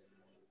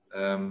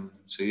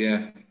it's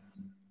a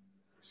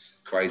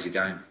crazy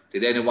game.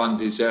 Did anyone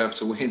deserve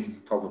to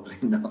win? Probably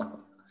not.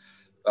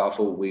 But I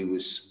thought we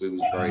was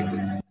very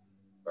good,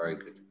 very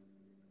good.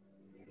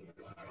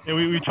 Yeah,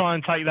 we try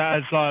and take that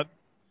as like,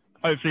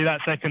 hopefully that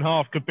second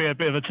half could be a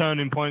bit of a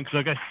turning point, because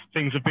I guess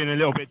things have been a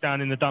little bit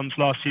down in the dumps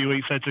last few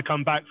weeks. So to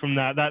come back from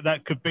that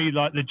could be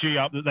like the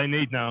G-up that they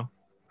need now.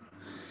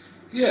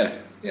 Yeah,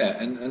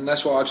 and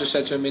that's what I just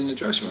said to him in the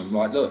dressing room.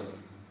 Like, look,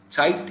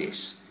 take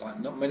this. Like,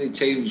 not many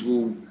teams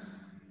will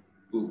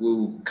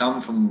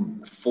come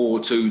from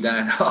 4-2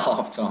 down at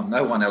half time.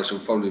 No one else will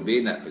probably be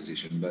in that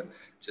position, but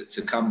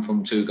to come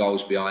from 2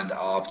 goals behind at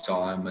half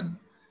time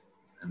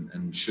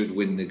and should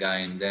win the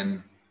game,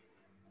 then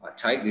like,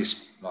 take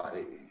this. Like,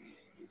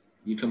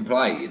 you can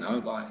play,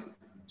 like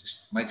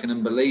just making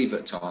them believe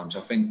at times.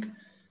 I think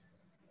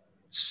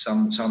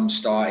some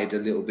started a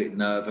little bit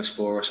nervous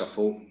for us, I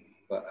thought,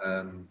 but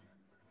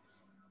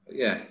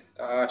yeah,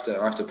 I have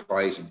to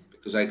praise them,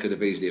 because they could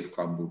have easily have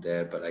crumbled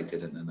there, but they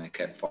didn't, and they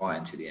kept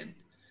fighting to the end.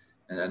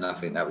 And I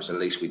think that was the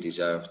least we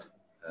deserved.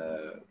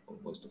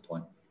 Was the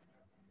point.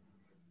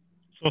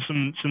 Saw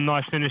some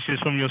nice finishes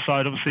from your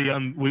side. Obviously,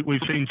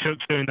 we've seen Chuck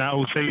doing that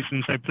all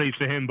season, so pleased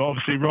for him. But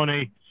obviously,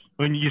 Ronnie,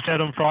 when you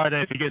said on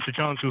Friday if he gets a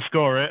chance, he'll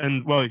score it,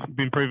 and well, he's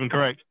been proven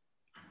correct.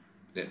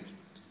 Yeah,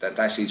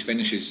 that's his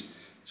finishes.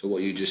 So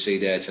what you just see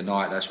there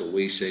tonight, that's what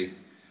we see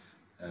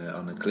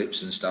on the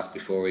clips and stuff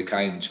before he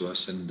came to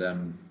us,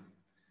 and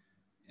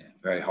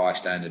very high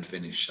standard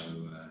finish. So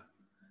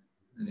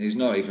he's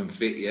not even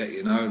fit yet,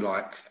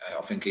 Like,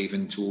 I think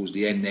even towards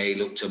the end there, he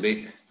looked a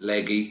bit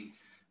leggy,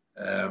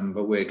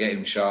 but we're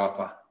getting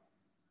sharper.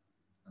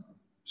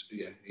 So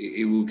yeah,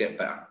 he will get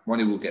better.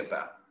 Ronnie will get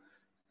better.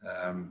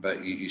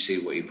 But you see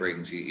what he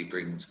brings. He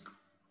brings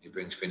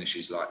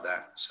finishes like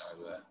that. So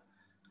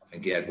I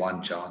think he had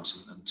one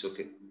chance and took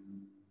it.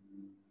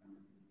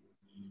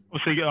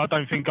 Obviously, I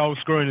don't think goal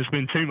scoring has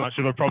been too much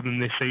of a problem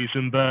this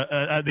season, but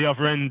at the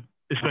other end,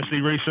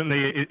 especially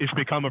recently, it's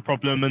become a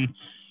problem. And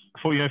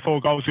for 4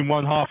 goals in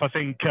one half, I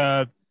think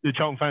the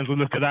Charlton fans will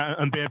look at that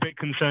and be a bit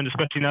concerned,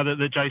 especially now that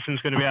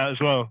Jason's going to be out as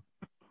well.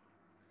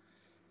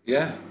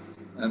 Yeah,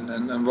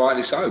 and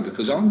rightly so,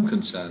 because I'm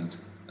concerned.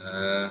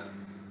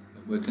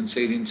 We're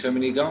conceding too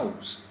many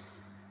goals.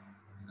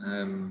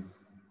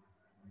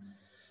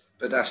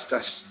 But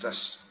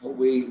that's what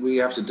we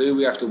have to do.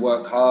 We have to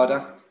work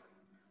harder.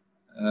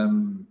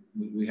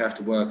 We have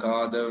to work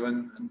harder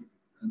and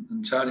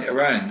turn it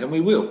around, and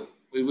we will.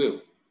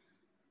 But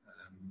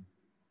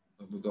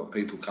we've got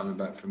people coming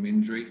back from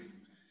injury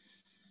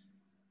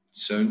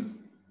soon.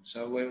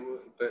 So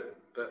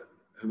but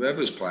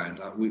whoever's playing,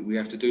 like we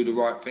have to do the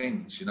right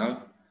things. You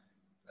know,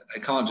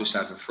 they can't just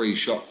have a free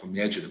shot from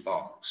the edge of the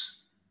box.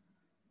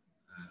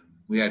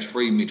 We had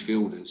 3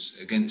 midfielders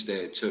against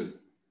their 2.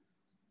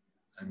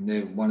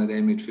 And one of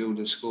their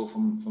midfielders score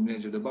from the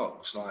edge of the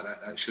box. Like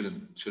that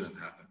shouldn't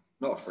happen.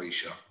 Not a free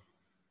shot.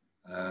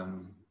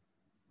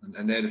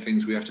 And they're the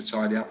things we have to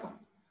tidy up on.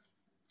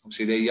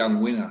 Obviously, their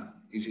young winner,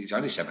 he's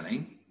only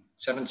 17.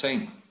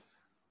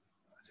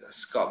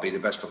 It's got to be the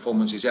best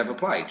performance he's ever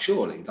played,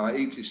 surely.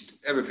 Like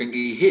everything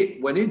he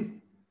hit went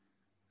in.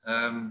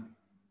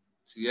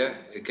 So yeah,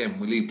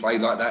 again, will he play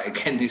like that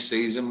again this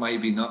season?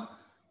 Maybe not.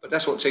 But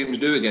that's what teams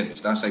do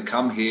against us. They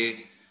come here,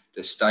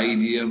 the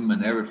stadium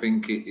and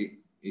everything,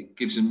 it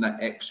gives them that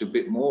extra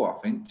bit more, I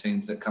think,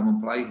 teams that come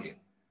and play here.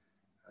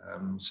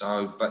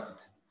 But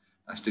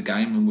that's the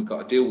game, and we've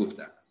got to deal with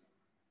that.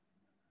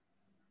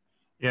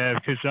 Yeah,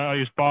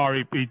 because Bar,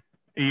 he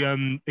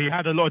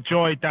had a lot of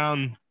joy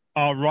down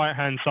our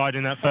right-hand side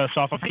in that first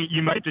half. I think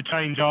you made the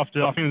change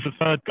after, I think it was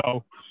the 3rd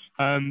goal.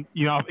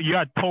 You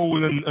had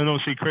Paul and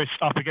obviously Chris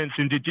up against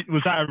him.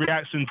 Was that a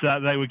reaction to that?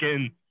 They were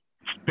getting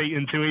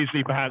beaten too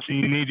easily, perhaps, and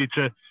you needed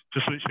to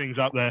switch things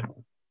up there?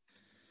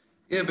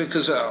 Yeah,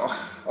 because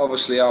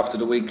obviously after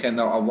the weekend,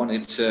 I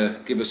wanted to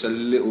give us a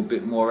little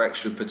bit more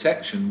extra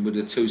protection with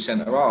the 2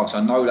 centre-halves.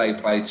 I know they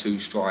play 2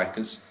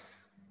 strikers.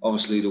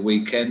 Obviously, the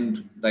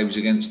weekend, they was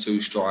against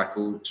 2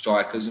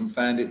 strikers and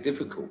found it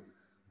difficult.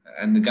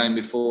 And the game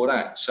before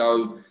that.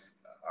 So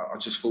I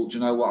just thought, you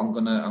know what, I'm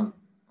gonna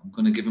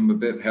give them a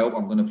bit of help.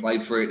 I'm going to play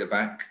 3 at the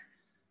back.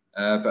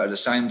 But at the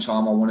same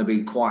time, I want to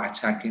be quite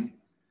attacking.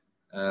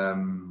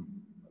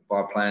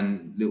 By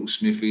playing Little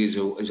Smithy as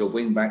a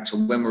wing back. So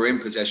when we're in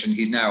possession,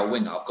 he's now a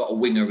winger. I've got a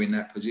winger in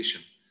that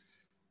position.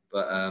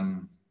 But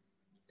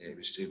it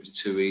was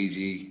too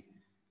easy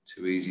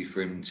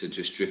for him to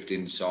just drift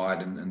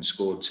inside and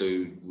score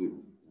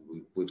 2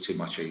 with too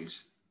much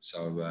ease.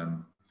 So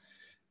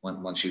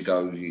once you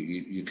go,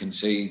 you can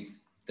see.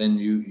 Then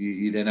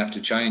you then have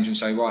to change and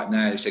say, right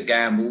now it's a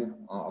gamble.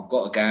 I've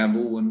got a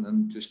gamble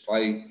and just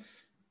play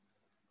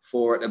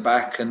 4 at the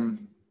back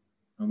and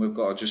we've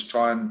got to just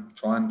try and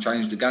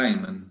change the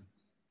game, and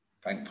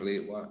thankfully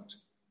it worked.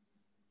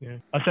 Yeah,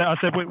 I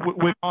said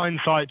with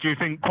hindsight, do you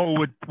think Paul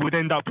would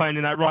end up playing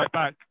in that right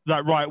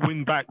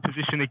wing back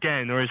position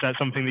again, or is that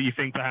something that you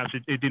think perhaps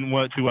it didn't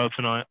work too well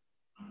tonight?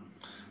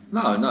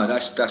 No,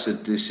 that's a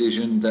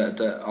decision that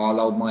I'll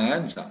hold my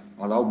hands up.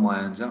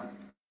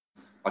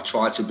 I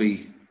try to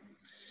be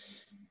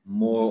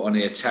more on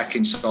the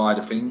attacking side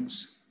of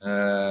things.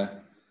 I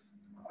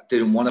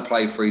didn't want to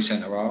play 3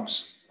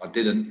 centre-halves. I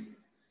didn't.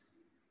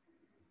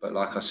 But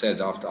like I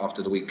said,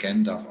 after the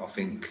weekend, I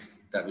think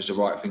that was the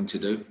right thing to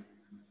do,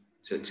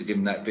 to give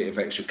him that bit of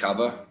extra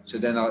cover. So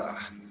then I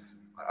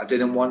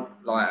didn't want,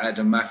 like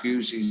Adam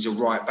Matthews, he's a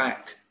right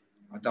back.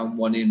 I don't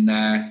want him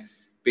there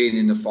being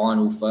in the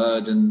final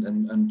third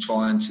and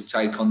trying to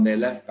take on their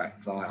left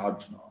back. Like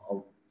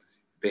I'll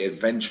be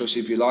adventurous,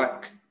 if you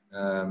like.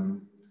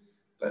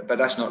 But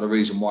that's not the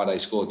reason why they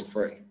scored the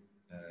 3.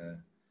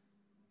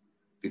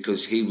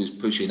 Because he was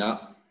pushing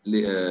up,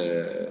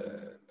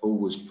 Paul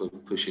was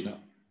pushing up.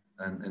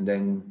 And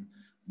then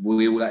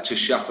we all had to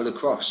shuffle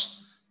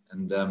across.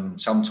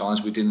 And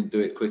sometimes we didn't do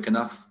it quick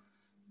enough.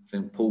 I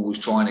think Paul was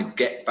trying to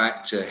get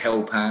back to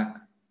help out.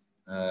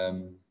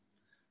 I'll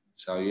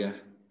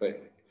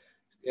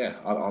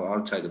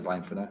take the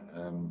blame for that.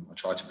 I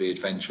tried to be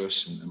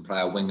adventurous and play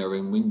a winger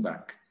in wing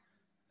back.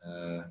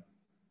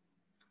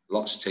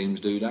 Lots of teams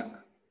do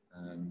that.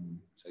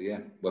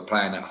 We're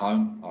playing at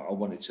home. I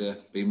wanted to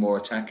be more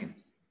attacking,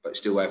 but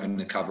still having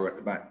the cover at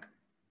the back.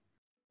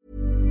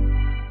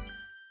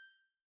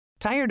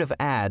 Tired of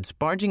ads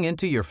barging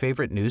into your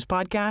favorite news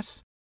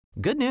podcasts?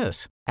 Good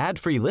news.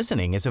 Ad-free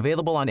listening is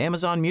available on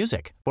Amazon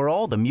Music for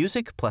all the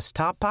music plus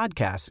top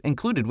podcasts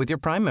included with your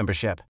Prime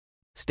membership.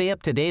 Stay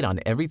up to date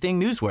on everything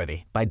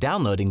newsworthy by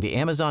downloading the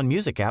Amazon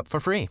Music app for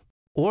free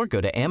or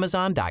go to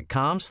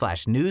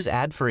amazon.com/news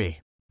ad free.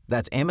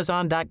 That's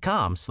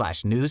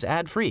amazon.com/news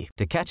ad free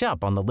to catch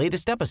up on the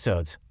latest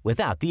episodes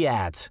without the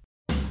ads.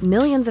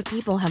 Millions of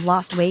people have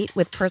lost weight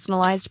with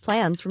personalized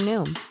plans from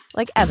Noom.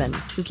 Like Evan,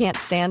 who can't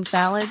stand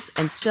salads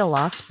and still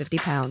lost 50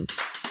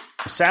 pounds.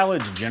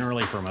 Salads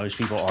generally for most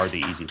people are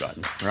the easy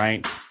button,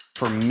 right?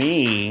 For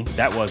me,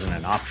 that wasn't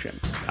an option.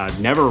 I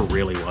never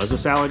really was a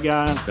salad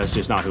guy. That's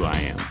just not who I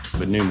am.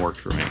 But Noom worked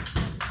for me.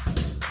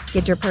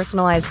 Get your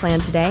personalized plan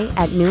today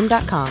at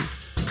Noom.com.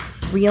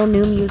 Real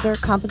Noom user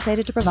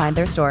compensated to provide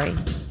their story.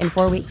 In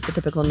 4 weeks, the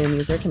typical Noom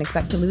user can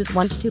expect to lose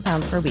 1 to 2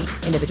 pounds per week.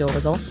 Individual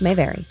results may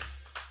vary.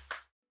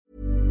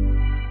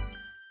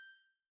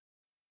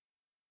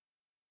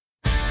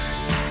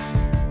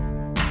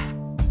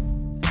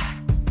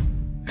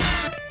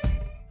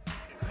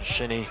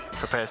 Shinnie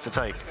prepares to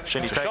take.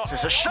 Shinnie It's a takes. shot.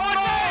 It's a shot.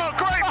 Oh,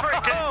 great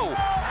free kick.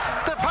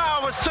 The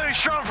power was too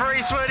strong for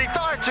Eastwood. He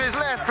dived to his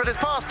left, but it's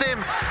past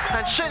him.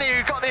 And Shinnie,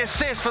 who got the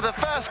assist for the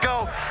first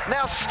goal,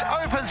 now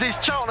opens his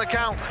Charlton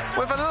account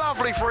with a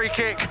lovely free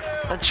kick.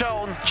 And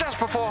Charlton, just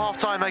before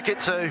half-time, make it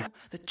 2.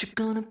 That you're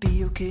gonna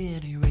be okay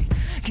anyway.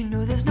 You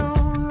know there's no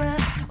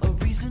rhyme or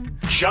reason.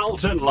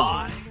 Charlton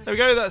Live. There we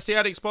go, that's the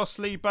Addicts boss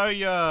Lee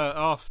Bowyer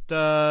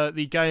after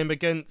the game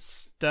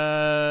against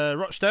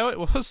Rochdale. It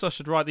was, I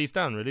should write these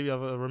down really, I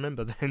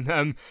remember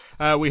then.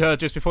 We heard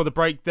just before the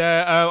break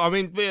there. I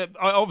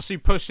obviously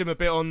pushed him a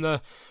bit on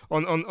the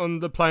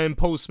playing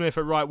Paul Smith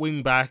at right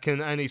wing back,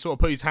 and he sort of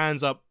put his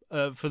hands up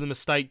for the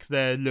mistake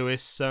there,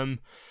 Lewis.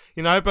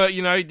 We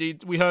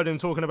heard him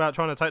talking about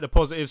trying to take the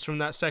positives from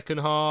that second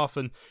half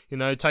and,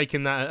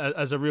 taking that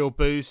as a real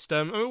boost.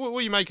 What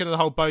are you making of the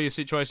whole Bowyer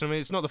situation? I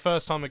mean, it's not the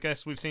first time, I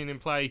guess, we've seen him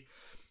play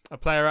a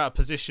player out of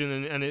position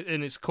and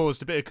it's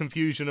caused a bit of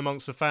confusion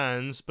amongst the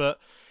fans. But,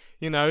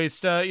 he's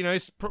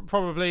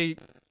probably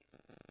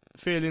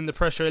feeling the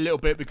pressure a little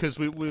bit because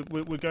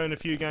we're going a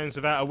few games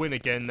without a win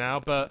again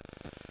now. But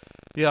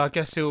yeah, I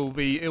guess he'll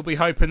be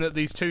hoping that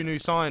these 2 new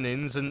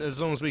signings, and as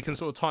long as we can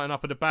sort of tighten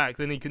up at the back,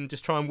 then he can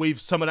just try and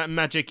weave some of that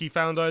magic he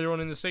found earlier on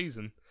in the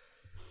season.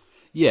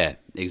 Yeah,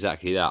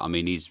 exactly that. I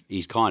mean,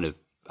 he's kind of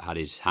had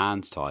his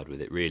hands tied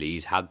with it, really.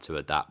 He's had to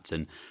adapt,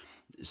 and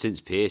since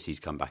Pearcey's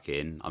come back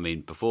in, I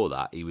mean, before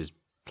that, he was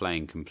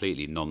playing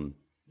completely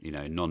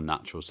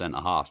non-natural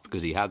centre-halves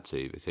because he had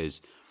to,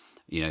 because,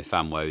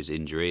 Famwo's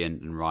injury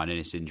and Ryan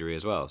Innes' injury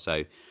as well.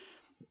 So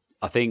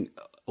I think,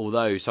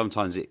 although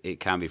sometimes it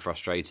can be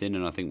frustrating,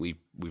 and I think we've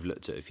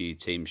looked at a few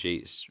team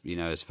sheets,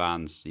 as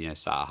fans,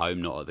 sat at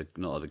home, not at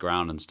the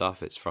ground and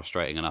stuff. It's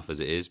frustrating enough as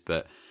it is,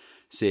 but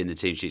seeing the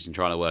team sheets and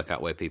trying to work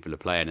out where people are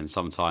playing, and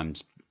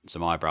sometimes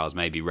some eyebrows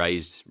may be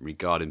raised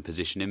regarding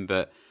positioning,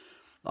 but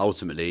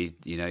ultimately,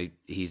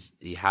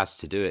 he has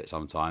to do it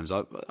sometimes.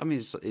 I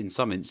mean, in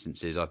some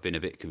instances, I've been a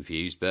bit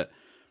confused, but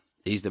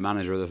he's the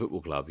manager of the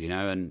football club,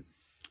 and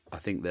I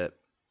think that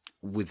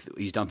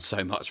he's done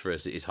so much for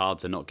us, it's hard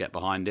to not get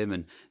behind him.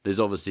 And there's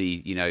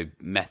obviously,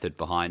 method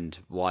behind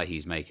why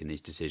he's making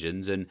these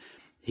decisions. And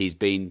he's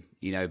been,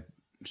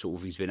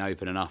 he's been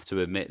open enough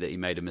to admit that he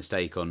made a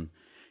mistake on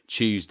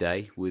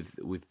Tuesday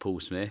with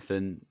Paul Smith,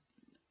 and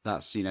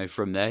that's,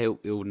 from there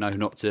he'll know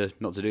not to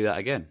do that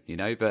again,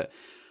 But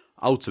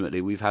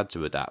ultimately, we've had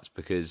to adapt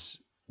because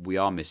we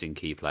are missing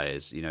key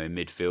players. In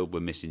midfield,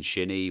 we're missing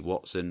Shinnie,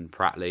 Watson,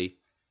 Pratley.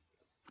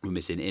 We're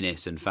missing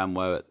Innes and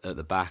Famwo at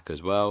the back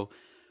as well.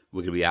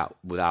 We're going to be out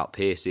without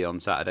Pearcey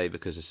on Saturday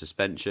because of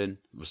suspension.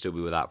 We'll still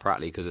be without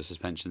Pratley because of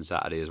suspension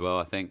Saturday as well,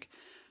 I think.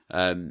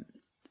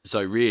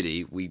 So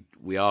really,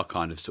 we are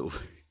kind of sort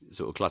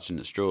of clutching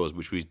at straws,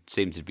 which we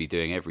seem to be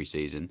doing every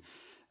season.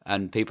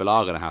 And people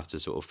are going to have to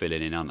sort of fill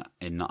in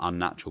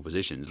unnatural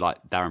positions, like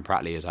Darren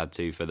Pratley has had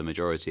to for the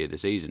majority of the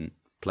season,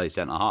 play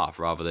centre half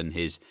rather than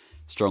his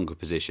stronger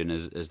position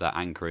as that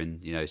anchor in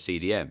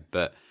CDM.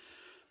 But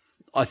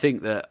I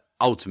think that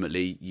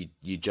ultimately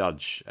you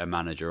judge a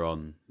manager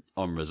on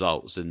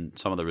results, and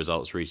some of the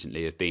results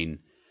recently have been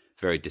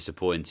very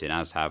disappointing,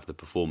 as have the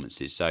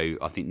performances. So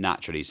I think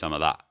naturally some of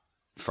that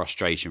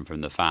frustration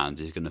from the fans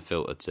is going to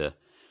filter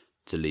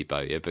to Lee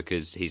Bowyer,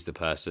 because he's the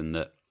person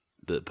that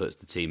puts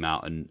the team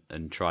out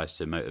and tries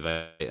to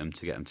motivate them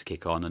to get them to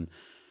kick on, and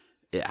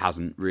it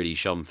hasn't really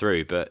shone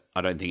through. But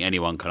I don't think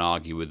anyone can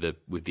argue with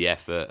the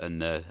effort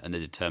and the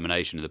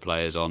determination of the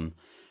players on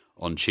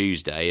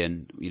Tuesday.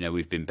 And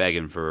we've been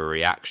begging for a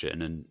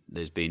reaction, and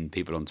there's been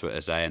people on Twitter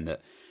saying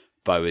that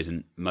Bo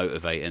isn't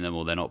motivating them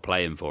or they're not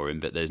playing for him,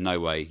 but there's no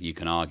way you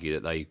can argue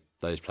that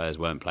those players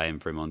weren't playing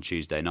for him on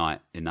Tuesday night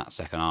in that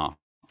second half,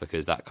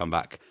 because that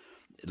comeback,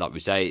 like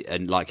we say,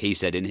 and like he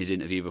said in his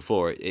interview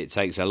before, it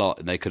takes a lot,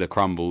 and they could have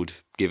crumbled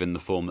given the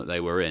form that they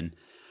were in,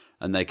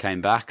 and they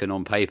came back. And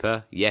on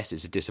paper, yes,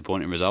 it's a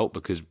disappointing result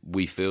because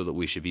we feel that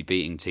we should be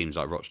beating teams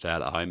like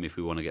Rochdale at home if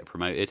we want to get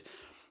promoted,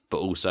 but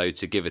also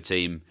to give a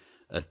team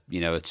a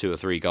 2 or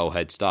 3 goal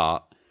head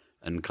start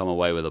and come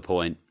away with a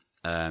point,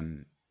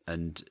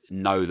 and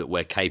know that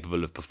we're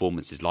capable of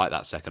performances like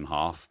that second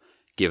half,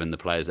 given the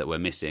players that we're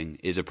missing,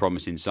 is a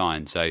promising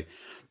sign. So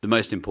the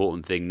most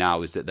important thing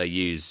now is that they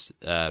use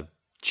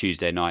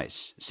Tuesday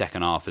night's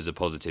second half as a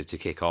positive to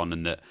kick on,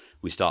 and that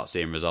we start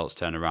seeing results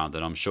turn around.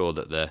 And I'm sure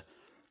that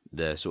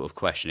the sort of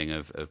questioning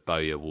of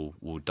Bowyer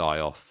will die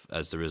off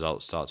as the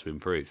results start to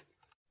improve.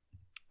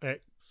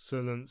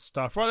 Excellent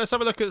stuff. Right, let's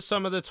have a look at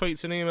some of the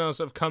tweets and emails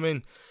that have come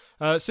in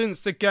since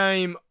the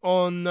game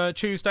on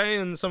Tuesday,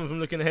 and some of them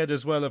looking ahead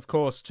as well, of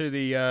course, to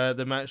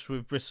the match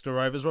with Bristol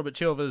Rovers. Robert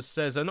Chilvers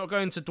says, I'm not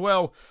going to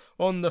dwell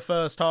on the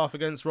first half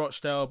against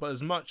Rochdale, but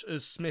as much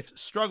as Smith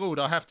struggled,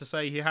 I have to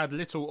say he had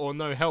little or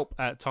no help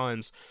at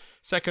times.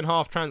 second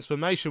half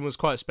transformation was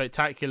quite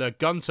spectacular.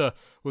 Gunter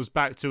was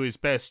back to his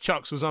best.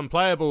 Chuks was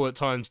unplayable at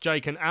times.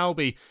 Jake and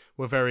Albie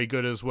were very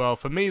good as well.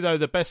 For me, though,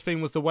 the best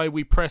thing was the way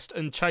we pressed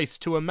and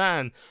chased to a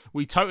man.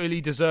 We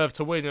totally deserved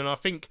to win, and I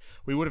think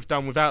we would have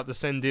done without the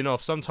sending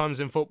off. Sometimes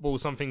in football,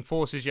 something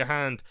forces your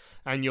hand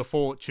and your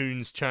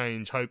fortunes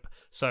change. Hope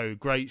so.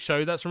 Great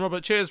show. That's from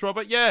Robert. Cheers,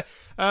 Robert. Yeah,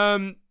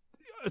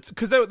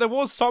 because there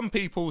was some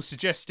people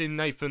suggesting,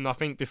 Nathan, I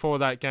think before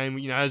that game,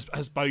 you know,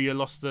 has Bowyer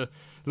lost the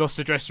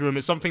dressing room?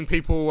 It's something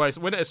people always,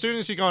 as soon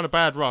as you go on a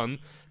bad run,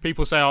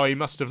 people say, oh, he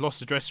must have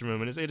lost the dressing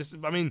room. And it's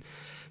I mean,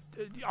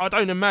 I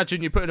don't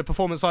imagine you put in a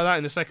performance like that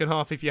in the second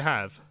half if you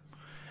have.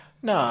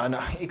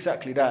 No,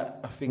 exactly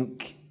that. I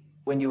think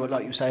when you were,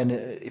 like you were saying,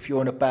 if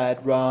you're on a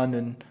bad run,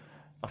 and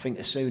I think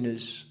as soon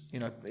as, you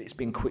know, it's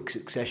been quick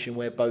succession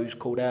where Bo's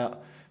called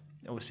out,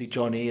 obviously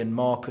Johnny and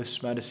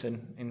Marcus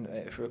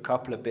Maddison for a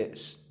couple of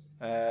bits.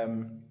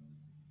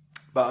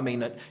 But I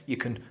mean, you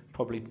can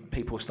probably,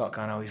 people start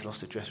going, oh, he's lost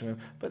the dressing room.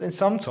 But then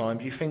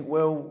sometimes you think,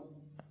 well,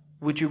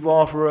 would you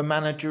rather a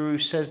manager who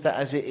says that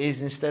as it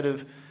is instead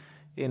of,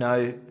 you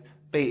know,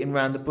 beating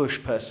around the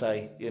bush per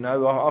se? You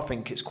know, I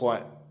think it's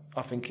quite,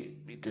 I think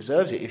he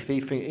deserves it. If he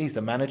think he's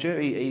the manager,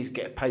 he's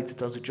getting paid to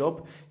do the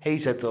job.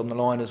 He's head on the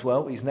line as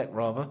well. His neck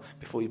rather,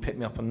 before you pick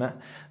me up on that.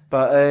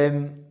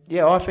 But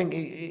yeah, I think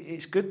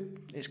it's good.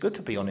 It's good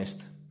to be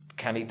honest.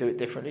 Can he do it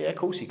differently? Yeah, of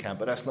course he can.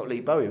 But that's not Lee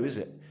Bowyer, is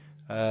it?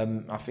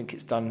 I think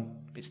it's done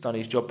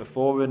his job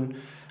before. And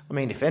I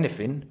mean, if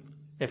anything,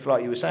 if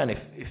like you were saying,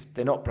 if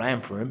they're not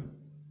playing for him,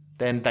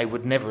 then they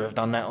would never have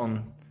done that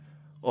on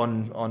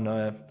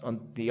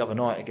the other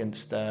night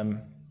against who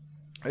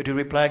did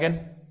we play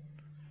again?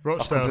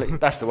 Rochdale.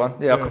 That's the one.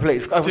 Yeah, I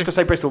completely. I was going to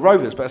say Bristol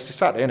Rovers, but it's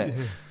Saturday, isn't it?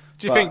 Yeah.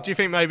 Do you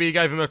think maybe he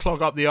gave him a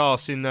clog up the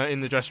arse in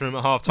the dressing room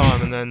at half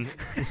time and then?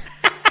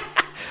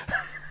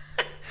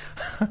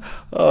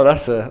 Oh,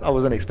 I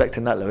wasn't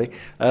expecting that, Louis.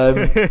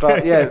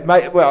 But yeah,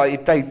 mate. Well, he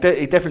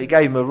definitely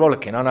gave him a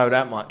rollicking. I know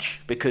that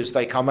much because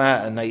they come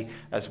out and they,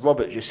 as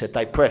Robert just said,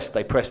 they pressed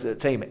at the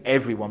team.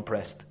 Everyone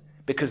pressed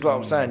because, like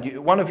I'm saying, if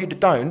one of you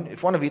don't,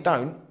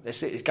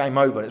 that's it. It's game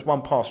over. It's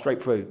one pass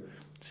straight through.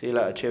 See you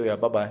later. Cheerio.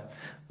 Bye bye.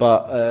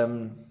 But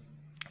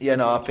yeah,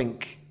 no,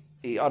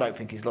 I don't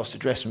think he's lost the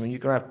dressing room. You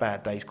can have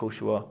bad days, of course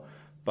you are.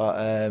 But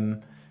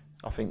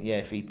I think, yeah,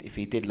 if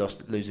he did lose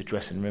the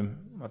dressing room,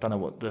 I don't know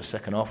what the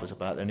second half was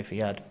about then if he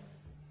had.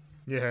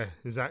 Yeah,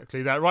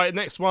 exactly that. Right,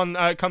 next one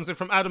comes in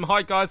from Adam.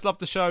 Hi guys, love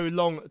the show,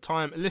 long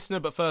time listener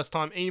but first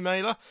time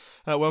emailer.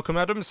 Welcome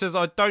Adam. Says,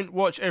 I don't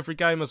watch every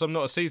game as I'm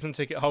not a season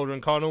ticket holder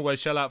and can't always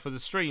shell out for the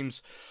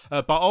streams.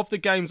 But of the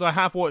games I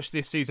have watched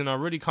this season, I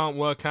really can't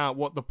work out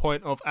what the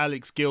point of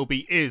Alex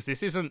Gilbey is.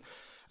 This isn't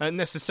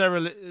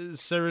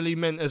necessarily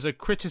meant as a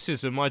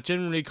criticism. I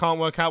generally can't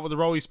work out what the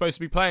role he's supposed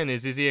to be playing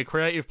is. Is he a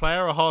creative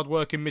player, a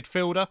hard-working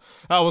midfielder?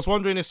 I was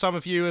wondering if some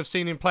of you have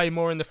seen him play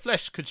more in the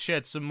flesh could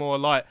shed some more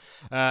light,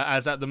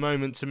 as at the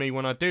moment, to me,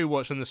 when I do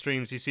watch on the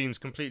streams, he seems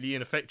completely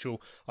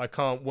ineffectual. I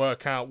can't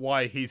work out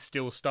why he's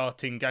still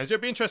starting games.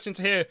 It'd be interesting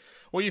to hear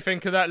what you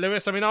think of that,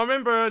 Lewis. I mean, I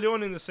remember early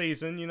on in the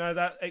season, you know,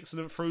 that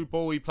excellent through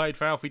ball he played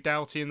for Alfie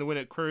Doughty in the win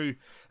at Crewe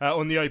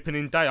on the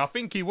opening day. I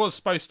think he was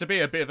supposed to be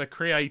a bit of a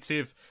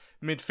creative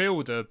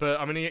midfielder, but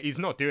I mean he's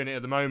not doing it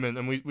at the moment,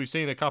 and we've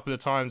seen a couple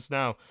of times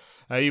now,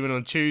 even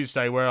on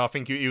Tuesday, where I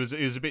think he was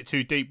a bit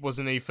too deep,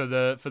 wasn't he, for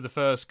the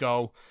first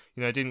goal?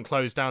 You know, didn't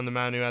close down the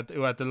man who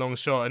had the long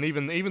shot, and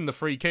even the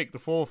free kick, the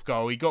fourth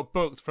goal, he got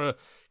booked for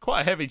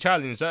quite a heavy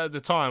challenge at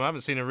the time. I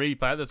haven't seen a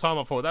replay. At the time,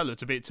 I thought that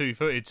looked a bit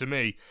two-footed to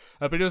me,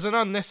 but it was an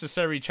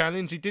unnecessary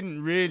challenge. He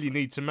didn't really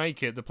need to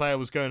make it. The player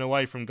was going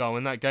away from goal,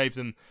 and that gave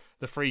them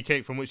the free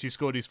kick from which he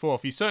scored his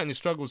fourth. He's certainly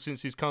struggled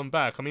since he's come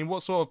back. I mean,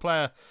 what sort of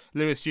player,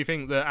 Lewis, do you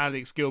think that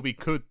Alex Gilbey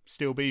could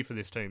still be for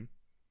this team?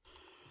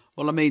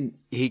 Well, I mean,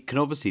 he can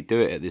obviously do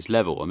it at this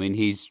level. I mean,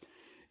 he's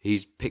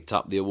picked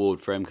up the award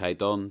for MK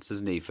Dons,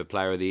 hasn't he, for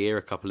Player of the Year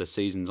a couple of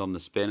seasons on the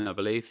spin, I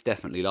believe.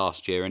 Definitely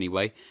last year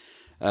anyway.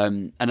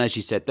 And as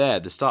you said there,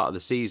 at the start of the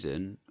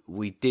season,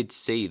 we did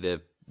see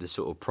the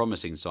sort of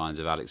promising signs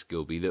of Alex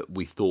Gilbey that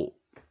we thought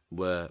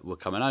were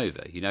coming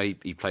over. You know,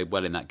 he played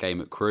well in that game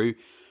at Crewe.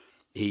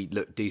 He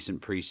looked decent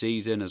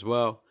pre-season as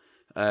well.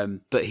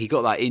 But he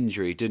got that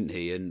injury, didn't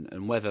he?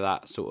 And whether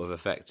that sort of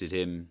affected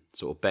him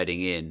sort of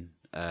bedding in,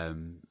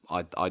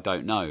 I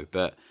don't know.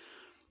 But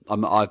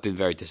I've been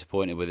very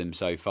disappointed with him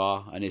so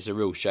far. And it's a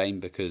real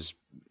shame because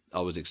I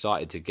was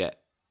excited to get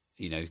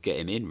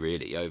him in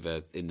really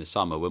over in the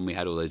summer when we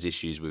had all those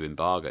issues with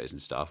embargoes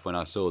and stuff. When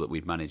I saw that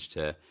we'd managed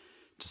to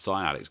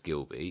sign Alex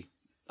Gilbey,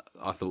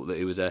 I thought that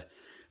it was a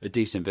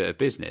decent bit of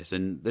business.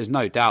 And there's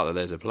no doubt that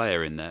there's a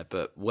player in there,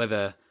 but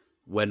whether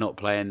we're not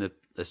playing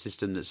the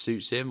system that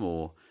suits him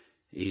or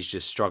he's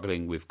just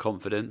struggling with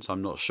confidence,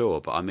 I'm not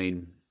sure. But I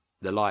mean,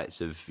 the likes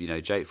of, you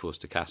know, Jake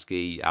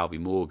Forster-Caskey, Albie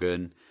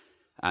Morgan,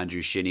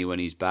 Andrew Shinnie when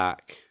he's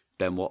back,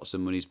 Ben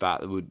Watson when he's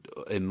back, would,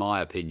 in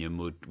my opinion,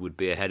 would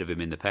be ahead of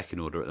him in the pecking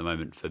order at the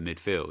moment for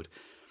midfield.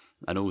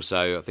 And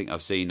also, I think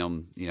I've seen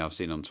on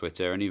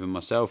Twitter and even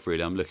myself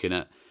really, I'm looking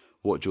at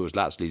what George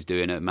Lapsley's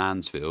doing at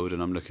Mansfield,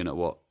 and I'm looking at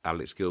what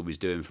Alex Gilbey's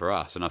doing for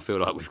us, and I feel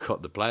like we've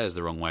got the players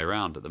the wrong way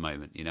around at the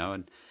moment, you know.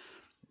 And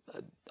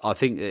I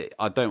think that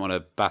I don't want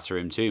to batter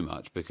him too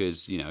much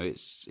because, you know,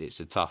 it's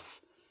a tough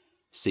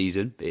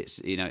season. It's,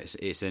 you know,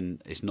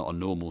 it's not a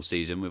normal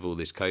season with all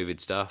this COVID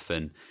stuff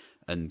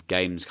and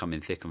games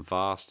coming thick and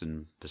fast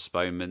and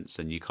postponements,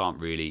 and you can't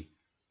really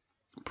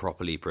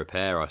properly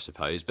prepare, I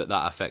suppose. But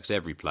that affects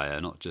every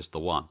player, not just the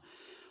one.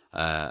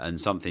 And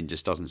something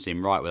just doesn't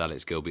seem right with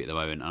Alex Gilbey at the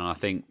moment. And I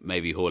think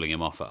maybe hauling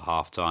him off at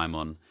half-time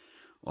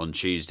on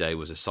Tuesday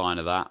was a sign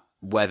of that.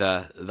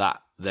 Whether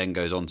that then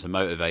goes on to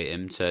motivate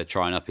him to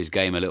try and up his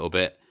game a little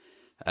bit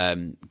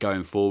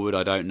going forward,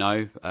 I don't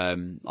know.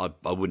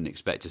 I wouldn't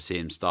expect to see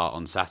him start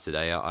on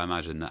Saturday. I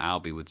imagine that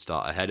Albie would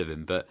start ahead of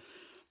him. But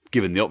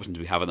given the options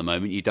we have at the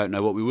moment, you don't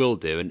know what we will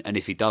do. And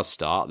if he does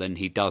start, then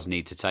he does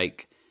need to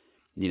take,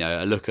 you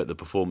know, a look at the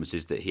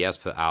performances that he has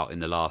put out in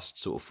the last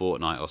sort of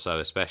fortnight or so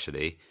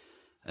especially,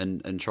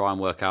 and try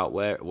and work out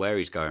where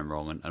he's going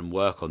wrong and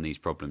work on these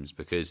problems,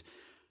 because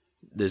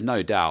there's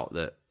no doubt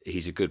that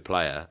he's a good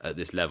player at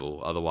this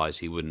level. Otherwise,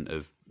 he wouldn't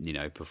have, you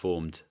know,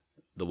 performed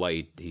the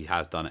way he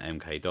has done at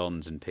MK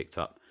Dons and picked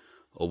up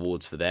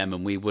awards for them,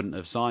 and we wouldn't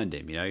have signed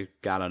him. You know,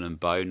 Gallen and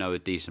Bow know a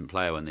decent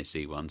player when they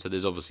see one, so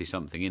there's obviously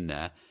something in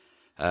there.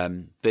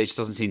 But it just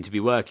doesn't seem to be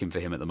working for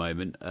him at the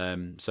moment.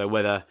 So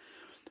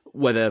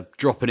whether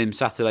dropping him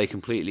Saturday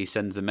completely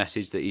sends the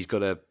message that he's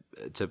got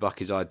to buck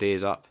his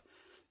ideas up,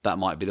 that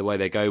might be the way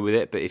they go with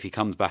it. But if he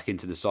comes back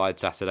into the side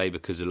Saturday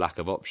because of lack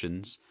of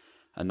options,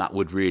 and that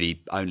would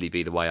really only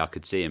be the way I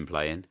could see him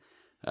playing,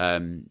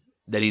 then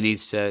he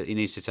needs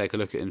to take a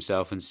look at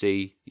himself and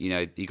see, you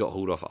know, he got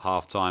hauled off at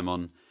half-time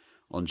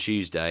on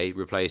Tuesday,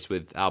 replaced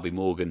with Albie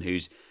Morgan,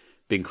 who's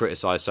been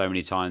criticised so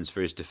many times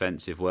for his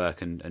defensive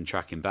work and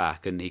tracking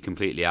back, and he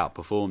completely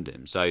outperformed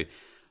him. So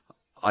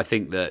I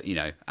think that, you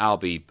know,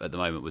 Albie at the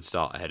moment would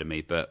start ahead of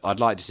me, but I'd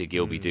like to see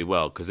Gilbey do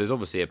well, because there's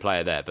obviously a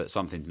player there, but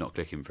something's not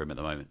clicking for him at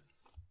the moment.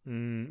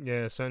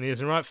 Yeah, certainly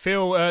isn't right.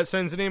 Phil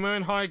sends an email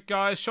in. Hi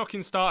guys,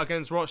 shocking start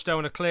against Rochdale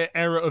and a clear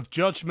error of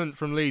judgment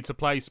from Lee to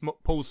play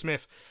Paul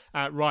Smith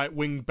at right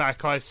wing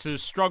back. I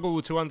struggle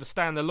to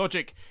understand the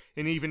logic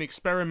in even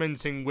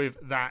experimenting with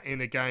that in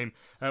a game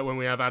when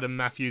we have Adam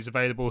Matthews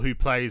available, who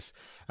plays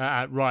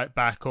at right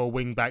back or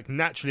wing back.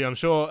 Naturally, I'm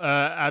sure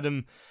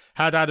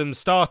had Adam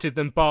started,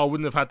 then Barr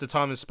wouldn't have had the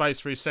time and space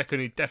for his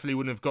second. He definitely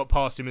wouldn't have got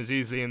past him as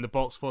easily in the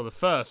box for the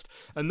first.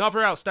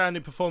 Another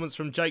outstanding performance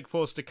from Jake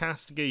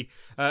Forster-Caskey,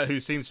 who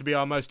seems to be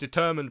our most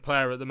determined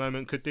player at the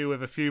moment. Could do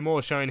with a few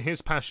more showing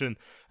his passion.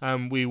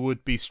 We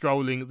would be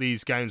strolling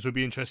these games. Would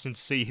be interesting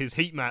to see his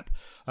heat map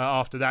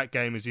after that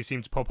game, as he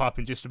seemed to pop up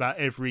in just about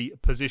every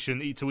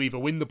position to either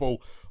win the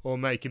ball or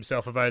make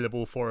himself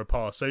available for a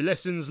pass. So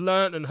lessons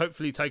learnt and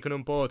hopefully taken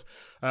on board.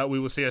 We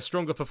will see a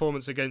stronger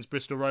performance against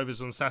Bristol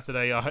Rovers on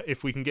Saturday.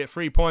 If we can get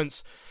 3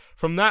 points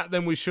from that,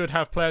 then we should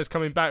have players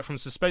coming back from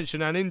suspension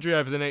and injury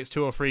over the next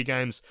 2 or 3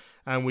 games,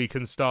 and we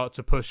can start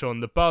to push on.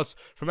 The buzz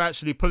from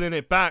actually pulling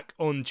it back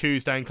on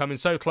Tuesday and coming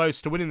so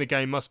close to winning the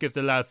game must give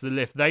the lads the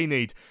lift they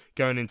need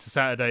going into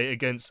Saturday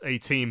against a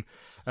team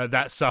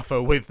that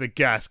suffer with the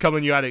gas. Come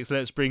on you Alex,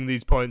 let's bring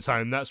these points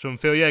home. That's from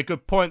Phil. Yeah,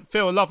 good point,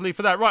 Phil. Lovely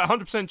for that. Right,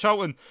 100%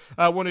 Charlton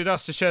wanted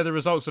us to share the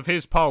results of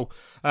his poll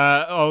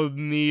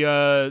on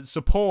the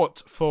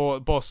support for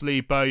boss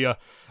Lee Bowyer.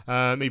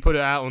 He put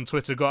it out on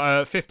Twitter, got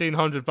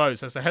 1,500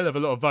 votes. That's a hell of a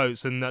lot of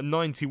votes, and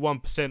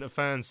 91% of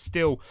fans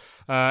still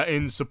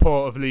in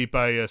support of Lee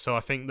Bowyer. So I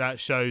think that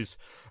shows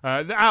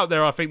out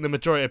there, I think the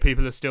majority of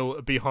people are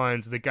still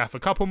behind the gaff. A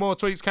couple more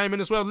tweets came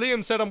in as well.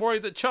 Liam said, I'm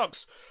worried that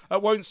Chucks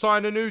won't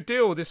sign a new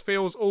deal. This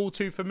feels all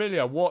too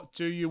familiar. What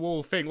do you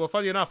all think? Well,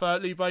 funny enough,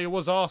 Lee Bowyer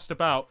was asked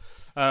about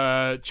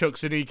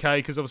Chucks and EK,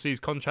 because obviously his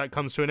contract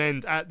comes to an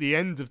end at the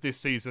end of this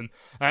season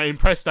in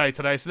press day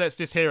today. So let's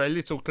just hear a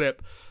little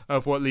clip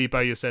of what Lee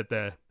Bowyer said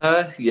there.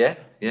 Yeah.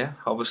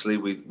 Obviously,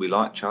 we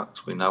like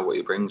Chucks. We know what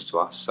he brings to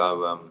us.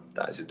 So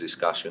that is a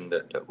discussion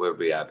that we'll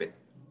be having.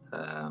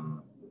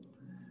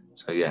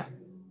 So yeah,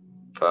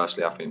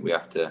 firstly, I think we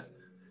have to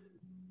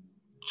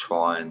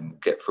try and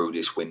get through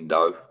this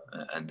window,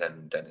 and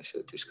then it's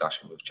a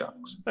discussion with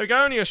Chucks. There we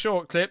go, only a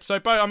short clip. So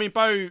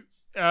Bo,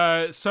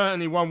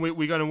 certainly one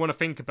we're going to want to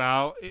think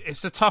about.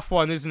 It's a tough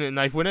one, isn't it,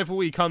 Nate? Whenever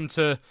we come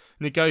to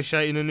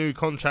negotiating a new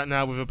contract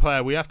now with a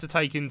player, we have to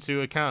take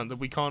into account that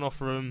we can't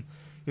offer them,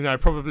 you know,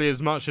 probably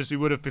as much as we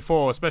would have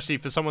before, especially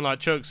for someone like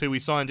Chucks, who we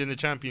signed in the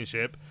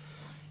Championship.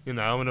 You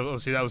know, and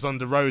obviously that was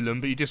under Rowland,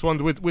 but you just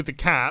wonder with the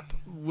cap,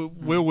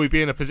 will we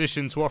be in a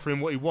position to offer him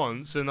what he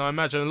wants? And I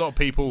imagine a lot of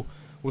people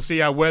will see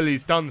how well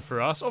he's done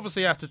for us.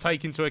 Obviously, you have to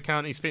take into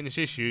account his fitness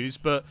issues,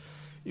 but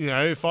you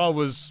know, if I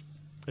was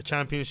a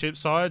Championship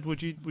side,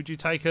 would you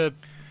take a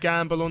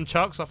gamble on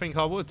Chucks? I think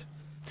I would.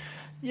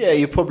 Yeah,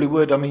 you probably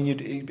would. I mean,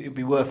 it'd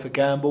be worth a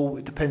gamble.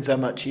 It depends how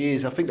much he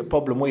is. I think the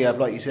problem we have,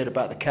 like you said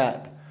about the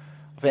cap,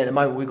 I think at the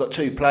moment we've got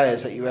 2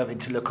 players that you're having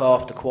to look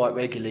after quite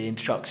regularly in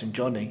Chucks and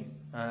Johnny.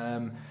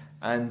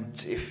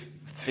 And if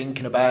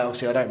thinking about,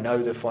 obviously I don't know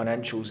the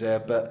financials there,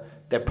 but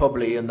they're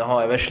probably in the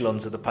higher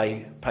echelons of the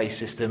pay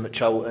system at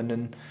Charlton,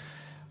 and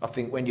I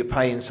think when you're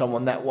paying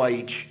someone that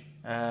wage,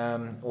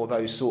 or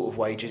those sort of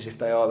wages, if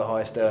they are the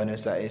highest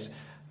earners, that is,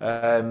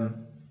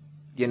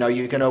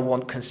 you're going to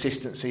want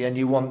consistency and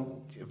you want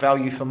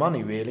value for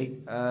money, really.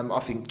 I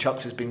think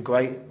Chuks has been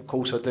great, of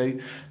course I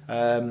do,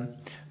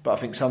 but I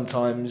think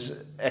sometimes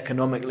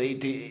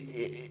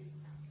economically,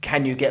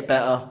 can you get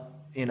better,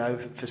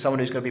 for someone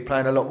who's going to be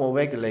playing a lot more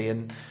regularly?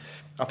 And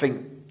I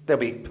think there'll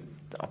be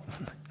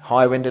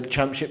higher end of the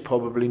Championship,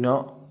 probably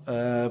not.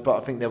 But I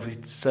think there'll be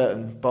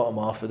certain bottom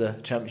half of the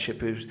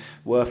Championship who's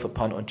worth a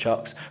punt on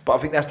Chuks. But I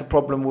think that's the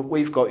problem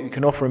we've got. You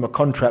can offer him a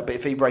contract, but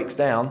if he breaks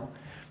down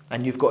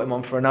and you've got him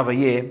on for another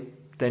year,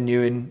 then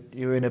you're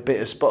in a bit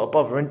of spot of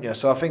bother, aren't you?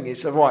 So I think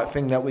it's the right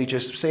thing that we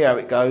just see how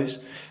it goes,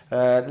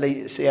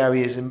 see how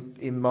he is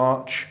in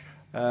March,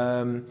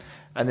 and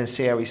then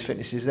see how his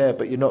fitness is there.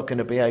 But you're not going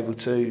to be able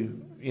to.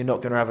 You're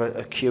not going to have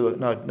a queue of,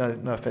 no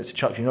offence to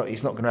Chuks,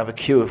 he's not going to have a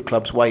queue of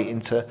clubs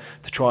waiting to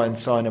try and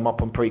sign him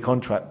up on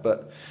pre-contract.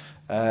 But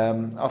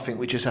I think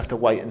we just have to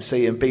wait and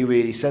see and be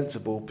really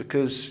sensible,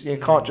 because you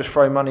can't just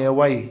throw money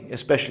away,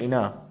 especially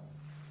now.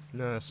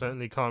 No,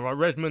 certainly can't. Right,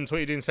 Redmond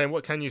tweeted in saying,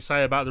 what can you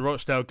say about the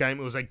Rochdale game?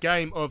 It was a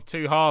game of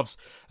two halves,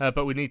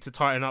 but we need to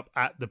tighten up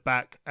at the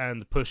back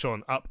and push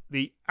on up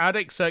the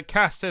Addicts.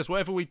 Cass says,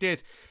 whatever we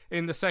did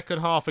in the second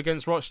half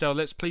against Rochdale,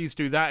 let's please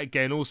do that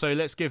again. Also,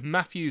 let's give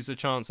Matthews a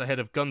chance ahead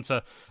of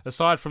Gunter.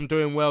 Aside from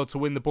doing well to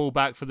win the ball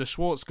back for the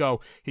Schwartz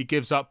goal, he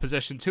gives up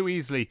possession too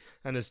easily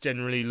and has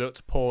generally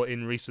looked poor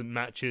in recent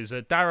matches.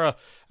 Dara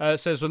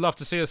says, would love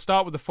to see us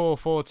start with the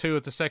 4-4-2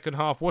 of the second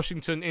half.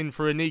 Washington in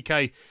for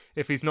Anike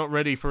if he's not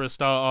ready for a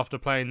start after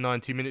playing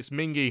 90 minutes.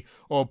 Mingy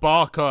or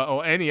Barker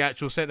or any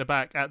actual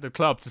centre-back at the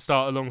club to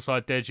start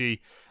alongside Deji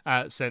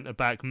at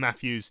centre-back.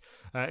 Matthews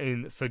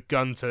in for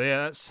Gunter.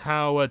 Yeah, that's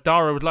how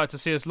Dara would like to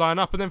see us line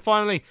up. And then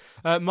finally,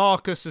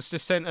 Marcus has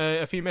just sent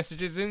a few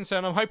messages in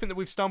saying, I'm hoping that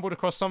we've stumbled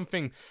across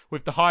something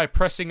with the high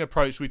pressing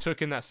approach we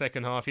took in that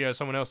second half. Yeah,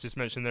 someone else just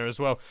mentioned there as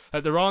well.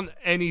 There aren't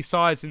any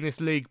sides in this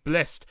league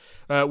blessed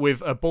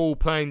with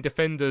ball-playing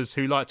defenders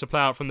who like to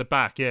play out from the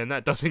back. Yeah, and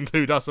that does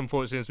include us,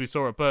 unfortunately, as we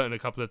saw at Burton a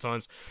couple of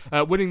times.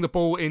 Winning the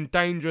ball in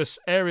dangerous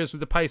areas with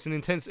the pace and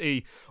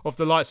intensity of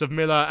the likes of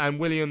Miller and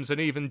Williams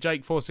and even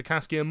Jake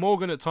Forster-Caskey and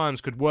Morgan at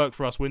times could work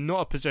for us. We're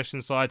not a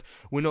possession side.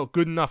 We're not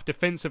good enough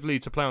defensively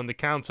to play on the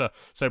counter,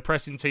 so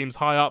pressing teams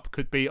high up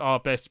could be our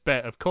best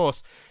bet. Of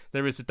course,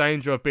 there is a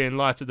danger of being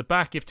light at the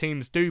back if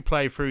teams do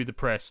play through the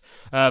press.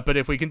 But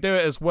if we can do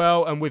it as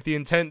well and with the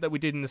intent that we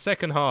did in the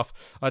second half,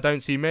 I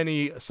don't see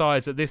many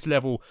sides at this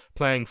level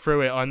playing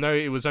through it. I know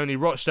it was only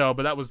Rochdale,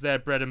 but that was their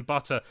bread and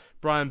butter.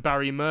 Brian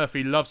Barry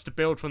Murphy loves to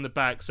build from the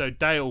back, so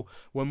Dale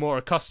were more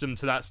accustomed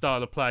to that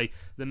style of play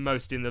than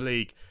most in the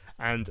league,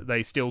 and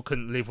they still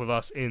couldn't live with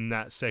us in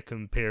that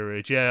second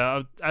period.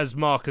 Yeah, as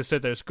Marcus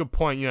said, there's a good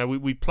point.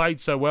 We played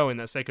so well in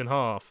that second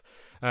half.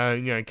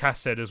 And Cass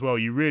said as well,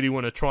 you really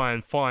want to try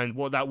and find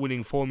what that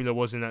winning formula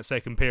was in that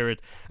second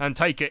period and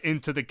take it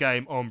into the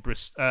game on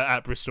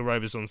at Bristol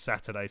Rovers on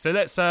Saturday. So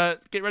let's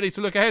get ready to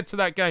look ahead to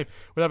that game.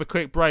 We'll have a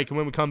quick break, and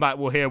when we come back,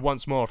 we'll hear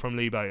once more from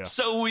Lee Bowyer.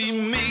 So we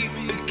meet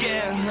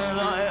again, and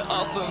I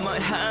offer my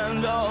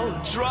hand all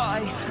dry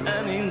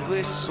and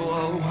English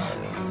slow.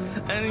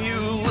 And you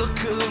look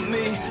at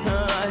me, and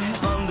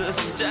I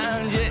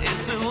understand. Yeah,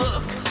 it's a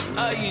look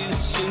I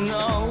used to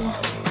know.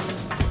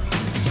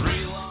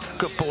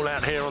 Good ball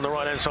out here on the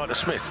right-hand side to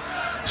Smith.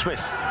 Smith,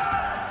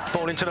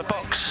 ball into the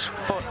box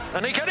for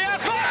Anike. The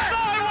outfield!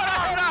 Oh, what a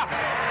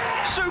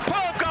header!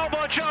 Superb goal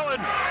by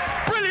Charlton.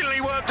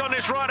 Brilliantly worked on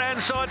this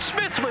right-hand side.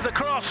 Smith with the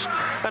cross,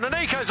 and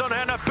Anike's on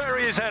hand to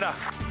bury his header.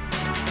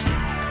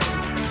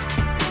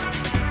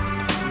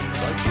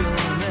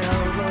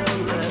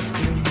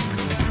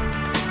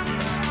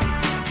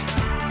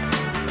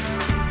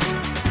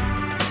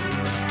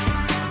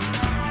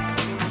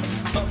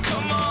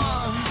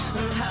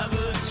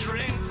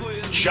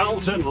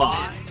 Charlton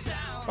Live.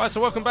 Right, so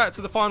welcome back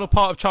to the final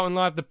part of Charlton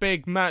Live, the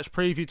big match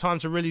preview. Time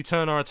to really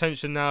turn our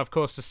attention now, of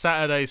course, to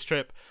Saturday's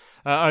trip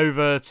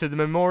over to the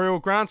Memorial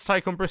Ground to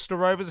take on Bristol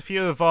Rovers. A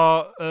few of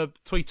our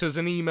tweeters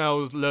and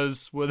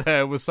emailers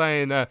were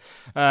saying,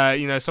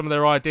 some of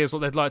their ideas, what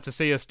they'd like to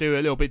see us do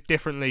a little bit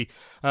differently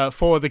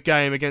for the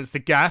game against the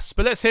Gas.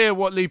 But let's hear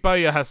what Lee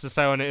Bowyer has to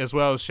say on it as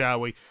well, shall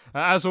we?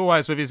 As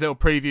always, with his little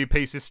preview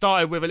pieces,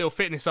 started with a little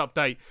fitness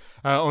update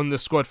on the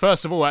squad.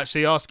 First of all,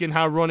 actually asking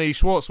how Ronnie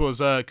Schwartz was,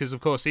 because of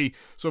course he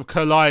sort of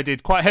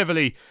collided quite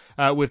heavily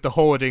with the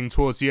hoarding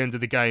towards the end of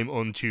the game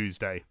on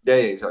Tuesday.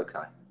 Yeah, he's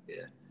okay.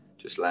 Yeah.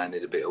 Just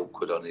landed a bit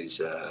awkward on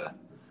his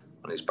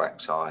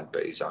backside,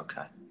 but he's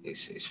okay.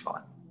 He's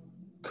fine.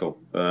 Cool.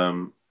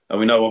 And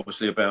we know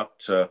obviously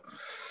about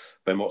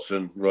Ben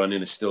Watson. Ryan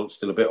Innes still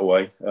a bit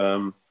away.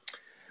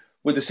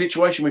 With the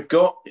situation we've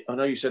got, I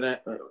know you said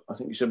that. I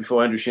think you said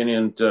before Andrew Shinnie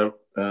and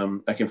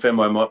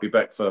Akinfenwa might be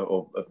back for,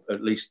 or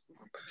at least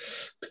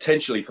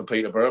potentially for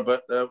Peterborough.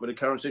 But with the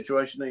current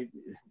situation,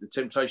 the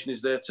temptation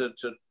is there to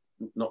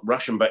not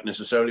rush him back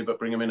necessarily, but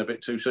bring him in a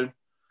bit too soon.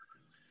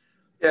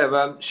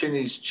 Yeah,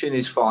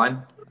 Shinnie's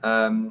fine.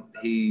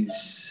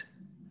 He's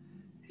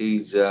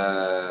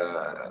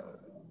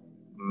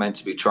meant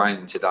to be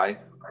training today,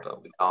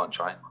 but we can't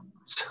train.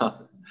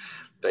 So,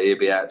 but he'll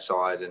be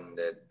outside and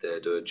they'll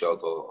do a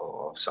jog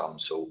or of some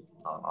sort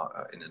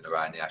in and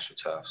around the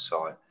AstroTurf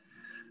site.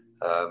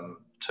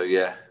 So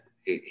yeah,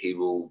 he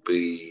will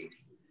be.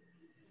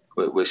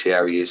 We'll see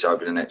how he is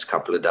over the next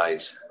couple of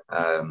days.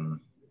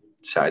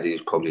 Saturday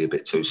is probably a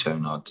bit too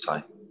soon, I'd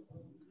say,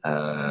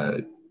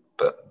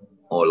 but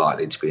more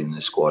likely to be in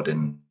the squad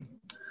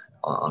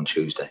on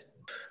Tuesday.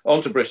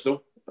 On to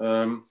Bristol.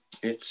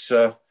 It's.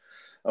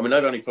 I mean,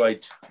 they've only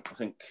played, I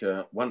think,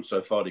 once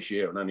so far this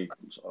year, and only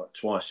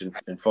twice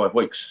in 5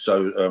 weeks. So,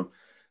 I mean,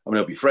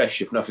 they'll be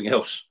fresh if nothing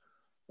else.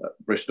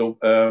 Bristol.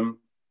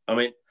 I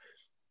mean,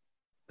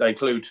 they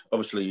include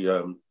obviously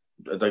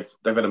they've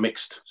had a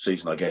mixed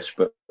season, I guess,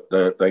 but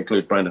they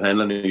include Brandon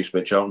Hanlon, who used to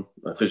be at Charlton,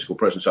 a physical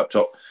presence up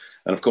top,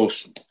 and of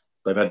course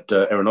they've had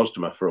Aaron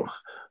Ozdemir for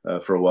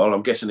a while.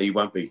 I'm guessing he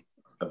won't be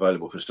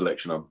available for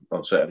selection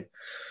on Saturday.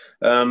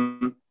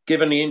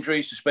 Given the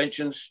injuries,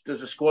 suspensions,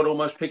 does the squad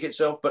almost pick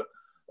itself? But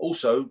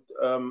also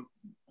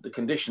the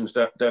conditions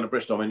down at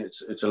Bristol. I mean,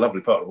 it's a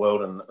lovely part of the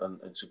world and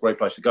it's a great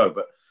place to go,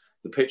 but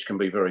the pitch can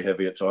be very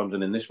heavy at times,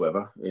 and in this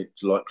weather,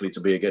 it's likely to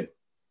be again.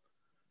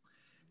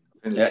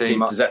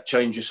 Does that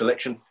change your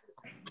selection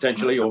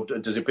potentially, or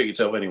does it pick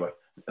itself anyway?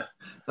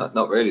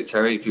 Not really,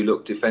 Terry. If you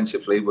look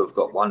defensively, we've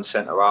got one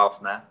centre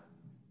half now.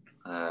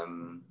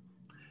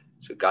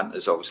 So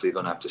Gunter's obviously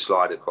going to have to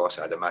slide across.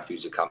 Adam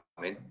Matthews to come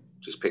in,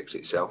 just picks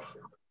itself.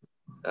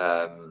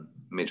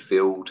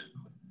 Midfield,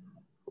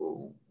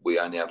 we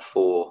only have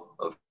 4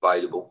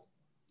 available.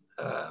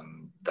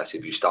 That's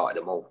if you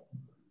started them all.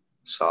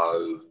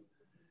 So,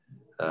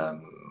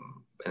 in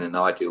an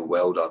ideal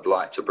world, I'd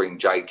like to bring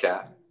Jake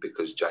out,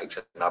 because Jake's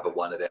another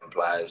one of them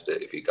players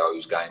that if he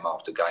goes game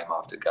after game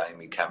after game,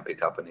 he can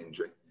pick up an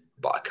injury.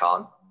 But I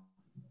can't,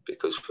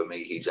 because for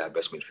me, he's our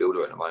best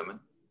midfielder at the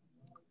moment.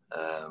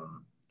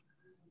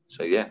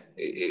 So yeah,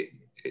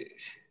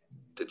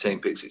 the team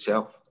picks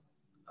itself.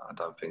 I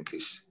don't think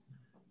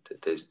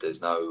there's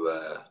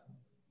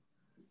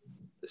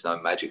no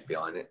magic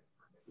behind it.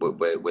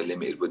 We're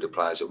limited with the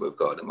players that we've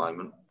got at the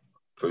moment,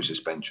 through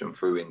suspension,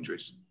 through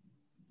injuries.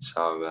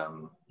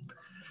 So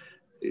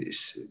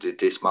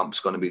this month's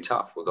going to be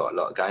tough. We've got a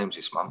lot of games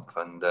this month,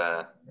 and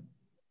the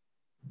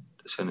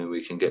sooner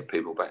we can get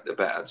people back, the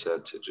better,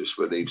 to just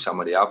relieve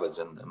some of the others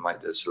and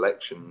make the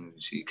selection.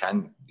 So you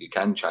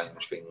can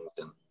change things.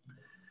 And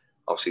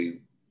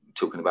obviously,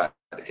 talking about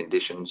the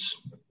conditions,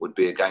 would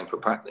be a game for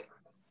Pratley.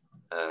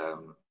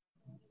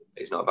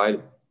 He's not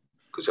available,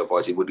 because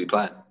otherwise he would be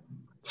playing.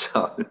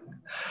 So,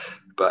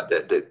 but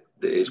that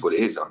is what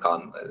it is.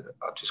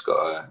 I've just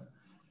got to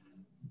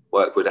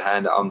work with the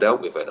hand that I'm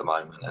dealt with at the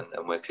moment,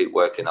 and we'll keep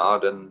working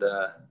hard,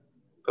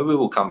 but we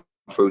will come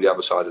through the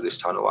other side of this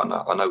tunnel.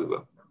 I know we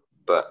will.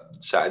 But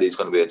Saturday's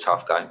going to be a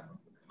tough game.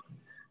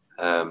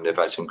 They've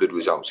had some good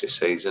results this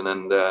season,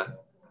 and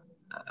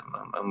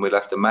we'll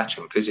have to match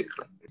them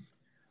physically.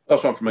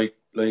 Last one from me,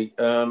 Lee.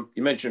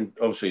 You mentioned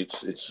obviously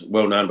it's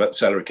well known about the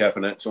salary cap,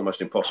 and it's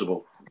almost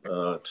impossible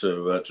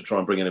to try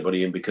and bring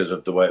anybody in because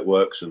of the way it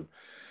works and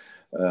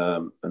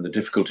the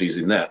difficulties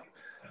in that.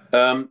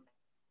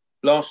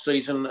 Last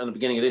season and the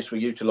beginning of this, we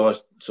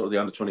utilised sort of the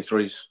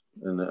under-23s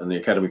and the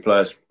academy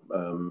players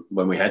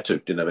when we had to.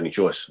 Didn't have any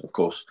choice, of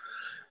course.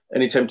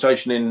 Any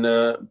temptation in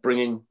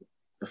bringing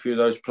a few of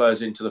those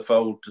players into the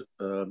fold?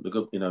 I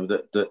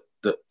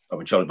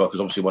mean, Charlie Barker's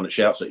obviously one that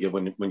shouts at you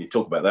when you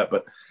talk about that,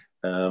 but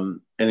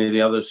any of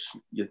the others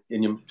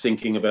in your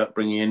thinking about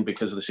bringing in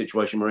because of the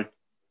situation we're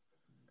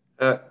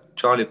in?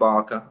 Charlie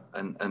Barker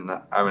and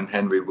Aaron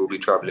Henry will be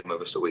travelling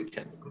with us the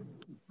weekend.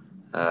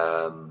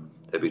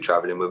 They'll be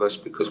travelling with us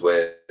because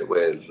we're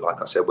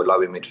like I said, we're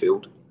low in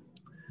midfield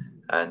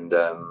and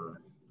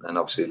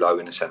obviously low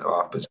in the centre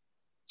half position.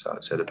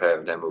 So the pair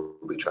of them will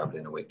be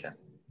travelling the weekend.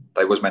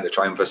 They was meant to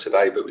train for us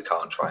today, but we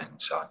can't train.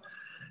 So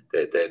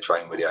they're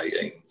training with the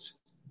 18s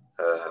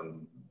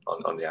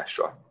on the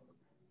Astro.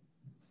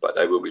 But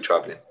they will be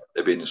travelling.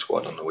 They'll be in the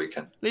squad on the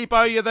weekend.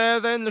 Lebo, you're there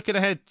then, looking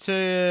ahead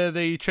to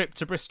the trip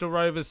to Bristol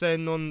Rovers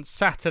then on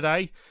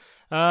Saturday.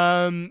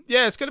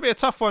 It's going to be a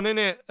tough one, isn't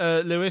it,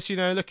 Lewis? You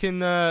know, looking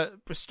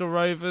Bristol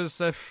Rovers,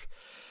 they've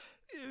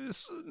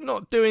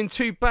not doing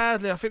too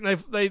badly. I think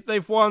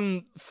they've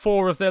won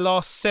 4 of their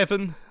last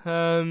 7.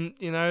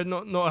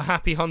 Not a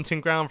happy hunting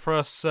ground for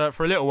us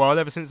for a little while,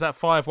 ever since that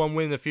 5-1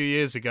 win a few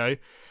years ago.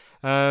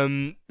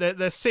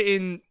 They're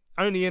sitting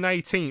only in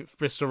 18th,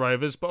 Bristol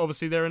Rovers, but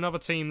obviously they're another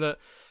team that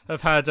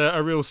have had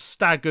a real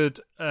staggered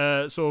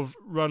sort of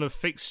run of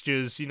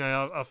fixtures. You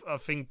know, I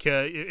think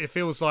it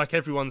feels like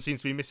everyone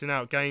seems to be missing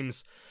out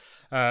games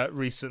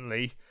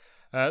recently.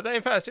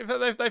 They've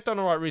done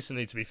all right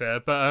recently, to be fair,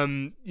 but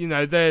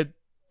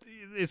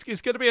it's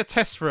going to be a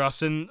test for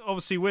us, and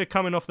obviously we're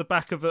coming off the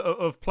back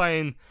of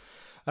playing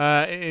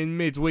in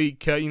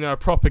midweek, a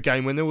proper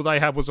game when all they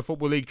had was a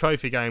Football League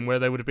trophy game where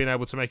they would have been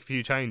able to make a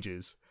few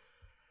changes.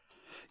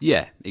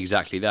 Yeah,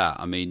 exactly that.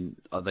 I mean,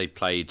 they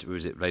played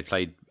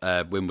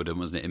Wimbledon,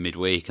 wasn't it, in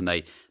midweek, and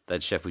they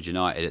had Sheffield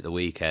United at the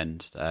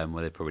weekend,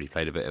 where they probably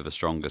played a bit of a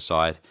stronger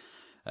side.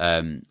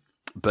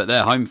 But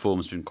their home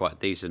form's been quite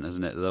decent,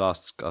 hasn't it?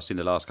 I've seen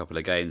the last couple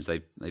of games.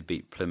 They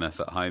beat Plymouth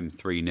at home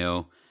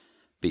 3-0,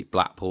 beat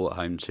Blackpool at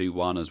home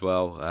 2-1 as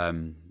well.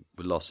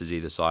 With losses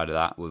either side of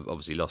that. We've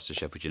obviously lost to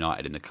Sheffield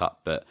United in the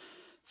cup, but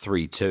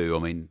 3-2. I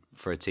mean,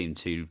 for a team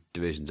 2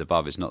 divisions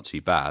above, it's not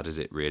too bad, is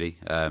it? Really?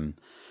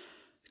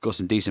 Got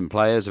some decent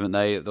players, haven't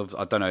they?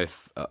 I don't know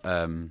if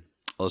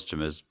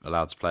Ostrom is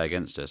allowed to play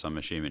against us. I'm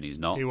assuming he's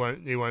not. He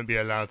won't be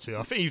allowed to.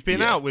 I think he's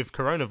been out with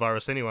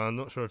coronavirus anyway. I'm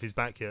not sure if he's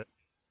back yet.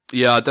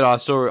 Yeah,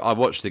 I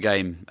watched the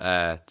game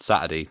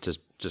Saturday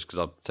just because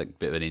I took a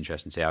bit of an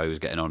interest in see how he was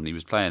getting on. He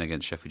was playing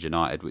against Sheffield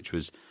United, which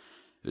was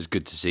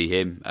good to see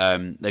him.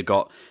 They've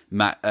got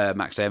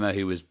Max Emma,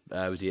 who was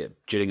he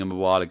at Gillingham a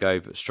while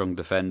ago, but a strong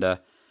defender.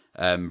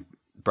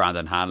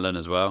 Brandon Hanlon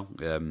as well,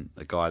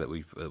 a guy that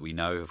we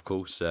know, of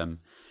course.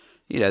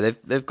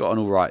 They've got an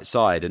all right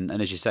side, and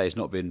as you say, it's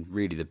not been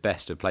really the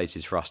best of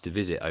places for us to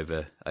visit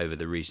over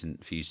the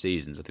recent few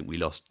seasons. I think we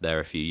lost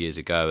there a few years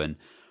ago, and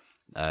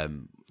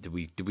did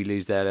we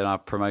lose there in our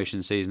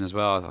promotion season as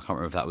well? I can't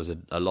remember if that was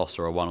a loss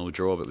or a 1-1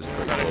 draw, but it was a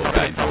pretty poor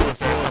game.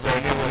 It's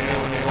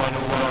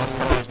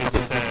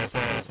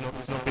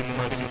not been the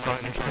most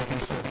exciting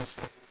experience.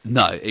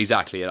 No,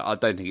 exactly. I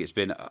don't think it's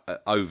been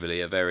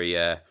overly a very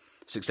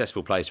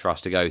successful place for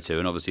us to go to,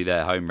 and obviously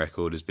their home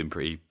record has been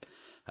pretty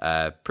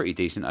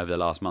decent over the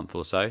last month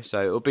or so.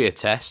 So it'll be a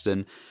test,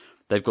 and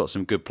they've got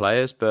some good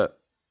players, but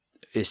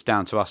it's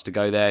down to us to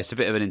go there. It's a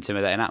bit of an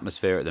intimidating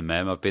atmosphere at the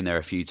Mem. I've been there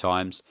a few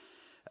times.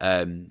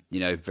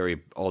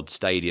 Very odd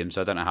stadium,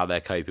 so I don't know how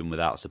they're coping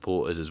without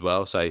supporters as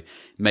well. So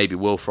maybe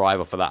we'll thrive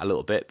off of that a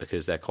little bit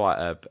because they're quite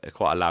a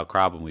loud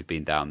crowd when we've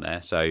been down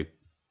there. So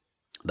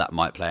that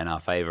might play in our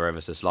favour ever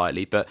so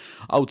slightly. But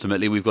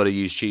ultimately, we've got to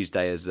use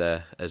Tuesday as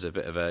a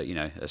bit of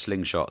a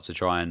slingshot to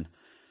try and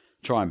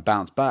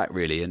bounce back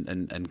really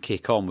and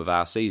kick on with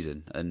our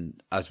season.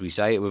 And as we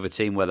say, with a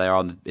team where they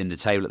are in the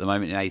table at the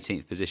moment in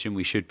 18th position,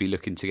 we should be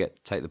looking to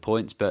take the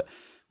points. But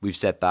we've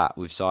said that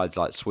with sides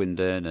like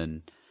Swindon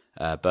and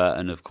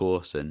Burton, of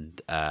course,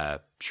 and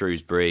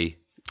Shrewsbury,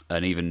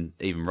 and even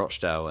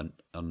Rochdale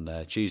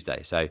on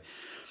Tuesday. So,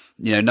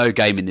 no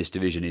game in this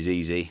division is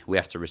easy. We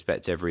have to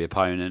respect every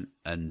opponent,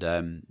 and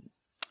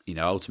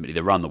ultimately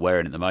the run that we're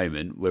in at the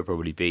moment, we'll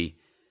probably be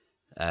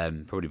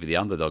the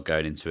underdog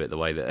going into it. The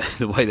way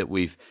that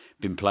we've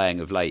been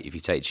playing of late, if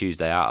you take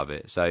Tuesday out of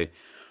it, so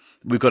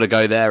we've got to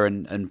go there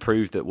and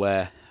prove that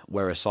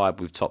we're a side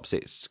with top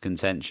 6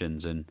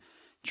 contentions and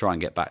try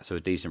and get back to a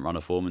decent run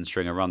of form and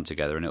string a run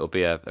together, and it'll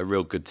be a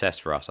real good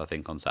test for us, I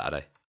think, on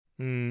Saturday.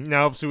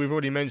 Now, obviously, we've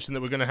already mentioned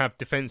that we're going to have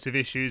defensive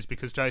issues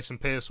because Jason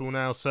Pearce will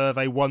now serve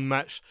a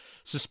 1-match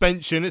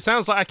suspension. It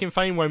sounds like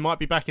Akinfenwa might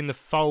be back in the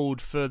fold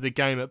for the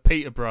game at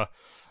Peterborough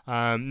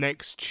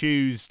next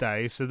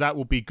Tuesday, so that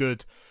will be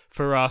good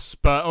for us.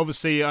 But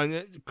obviously,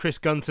 Chris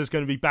Gunter's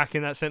going to be back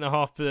in that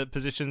centre-half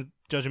position,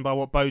 judging by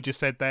what Bo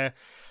just said there,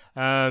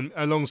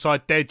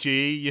 alongside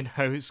Deji.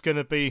 It's going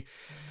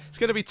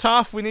to be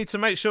tough. We need to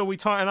make sure we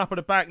tighten up at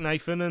the back,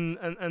 Nathan,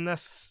 and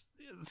that's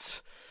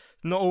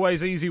not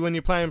always easy when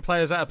you're playing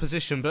players out of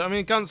position. But I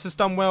mean, Gunts has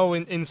done well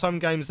in some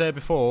games there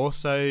before,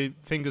 so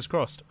fingers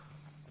crossed.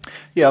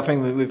 Yeah, I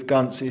think with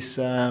Gunts, he's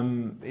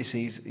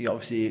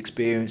obviously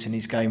experience in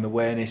his game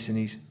awareness and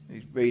his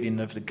reading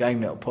of the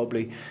game that will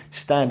probably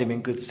stand him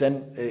in good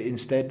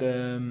instead.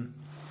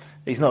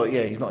 He's not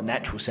a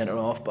natural centre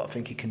half, but I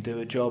think he can do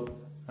a job.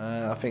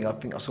 I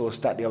think I saw a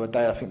stat the other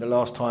day. I think the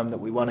last time that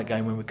we won a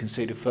game when we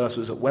conceded first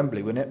was at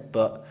Wembley, wasn't it?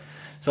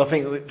 So I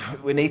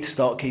think we need to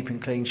start keeping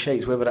clean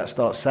sheets. Whether that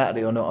starts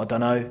Saturday or not, I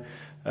don't know.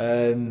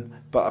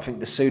 But I think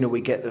the sooner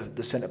we get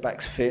the centre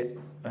backs fit,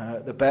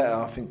 the better.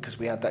 I think because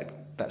we had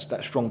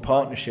that strong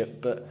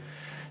partnership. But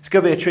it's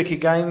going to be a tricky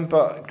game.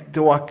 But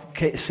do I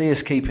see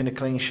us keeping a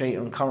clean sheet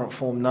on current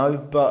form? No.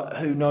 But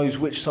who knows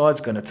which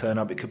side's going to turn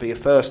up? It could be a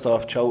first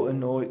half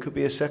Charlton or it could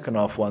be a second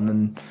half one.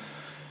 And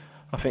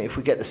I think if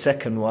we get the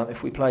second one,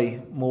 if we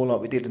play more like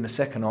we did in the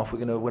second half, we're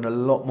going to win a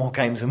lot more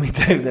games than we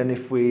do than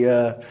if we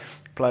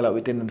play like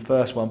we did in the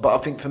first one. But I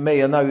think for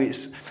me, I know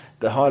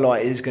the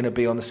highlight is going to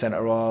be on the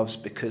centre halves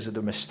because of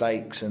the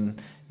mistakes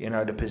and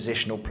the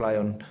positional play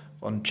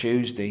on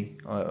Tuesday.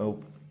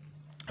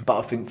 But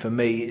I think for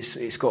me,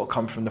 it's got to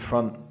come from the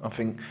front. I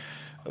think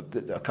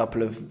a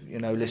couple of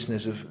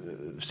listeners have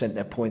sent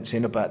their points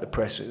in about the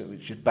press,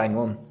 which is bang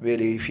on.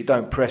 Really, if you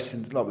don't press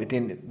like we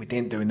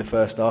didn't do in the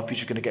first half, you're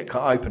just going to get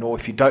cut open. Or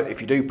if you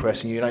do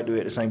press and you don't do it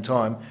at the same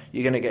time,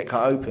 you're going to get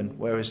cut open.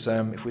 Whereas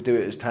if we do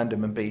it as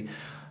tandem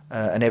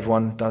and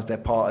everyone does their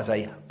part as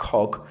a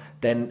cog,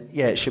 then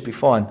it should be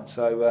fine.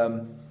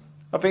 So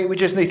I think we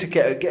just need to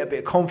get a bit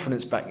of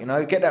confidence back,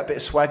 get that bit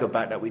of swagger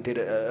back that we did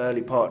at an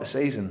early part of the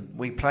season.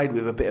 We played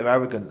with a bit of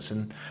arrogance,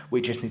 and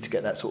we just need to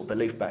get that sort of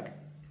belief back.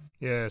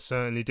 Yeah,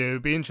 certainly do.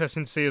 It'd be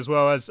interesting to see as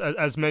well,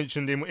 as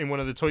mentioned in one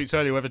of the tweets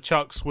earlier, whether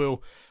Chucks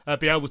will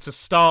be able to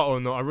start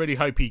or not. I really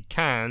hope he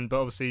can, but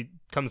obviously it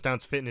comes down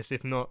to fitness.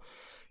 If not,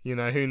 you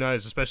know, who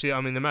knows? Especially,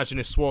 I mean, imagine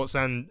if Swartz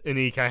and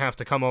Anike have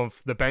to come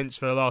off the bench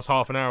for the last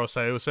half an hour or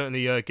so. It will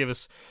certainly give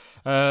us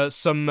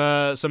some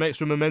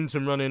extra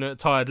momentum running at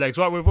tired legs.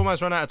 Right, we've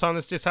almost run out of time.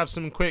 Let's just have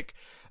some quick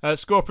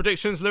score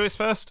predictions. Lewis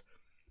first.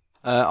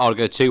 I'll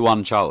go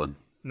 2-1 Charlton.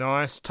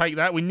 Nice, take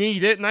that. We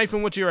need it.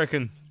 Nathan, what do you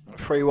reckon?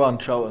 3-1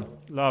 Charlton.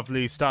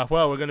 Lovely stuff.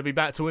 Well, we're going to be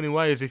back to winning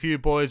ways if you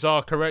boys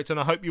are correct, and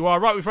I hope you are.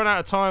 Right, we've run out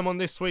of time on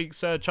this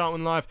week's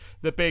Charlton Live,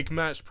 the big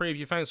match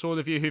preview. Thanks to all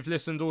of you who've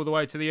listened all the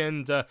way to the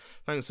end.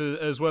 Thanks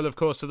as well, of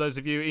course, to those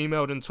of you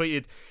emailed and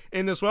tweeted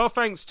in as well.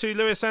 Thanks to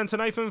Lewis and to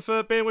Nathan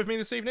for being with me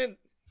this evening.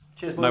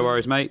 Cheers, boys. No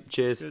worries, mate.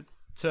 Cheers. Good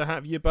to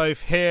have you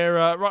both here.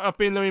 Right, I've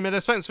been Louis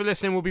Mendes. Thanks for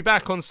listening. We'll be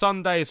back on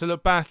Sunday to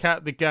look back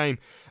at the game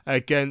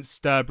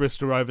against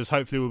Bristol Rovers.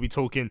 Hopefully we'll be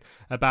talking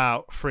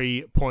about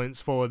 3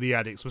 points for the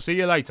Addicts. We'll see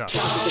you later.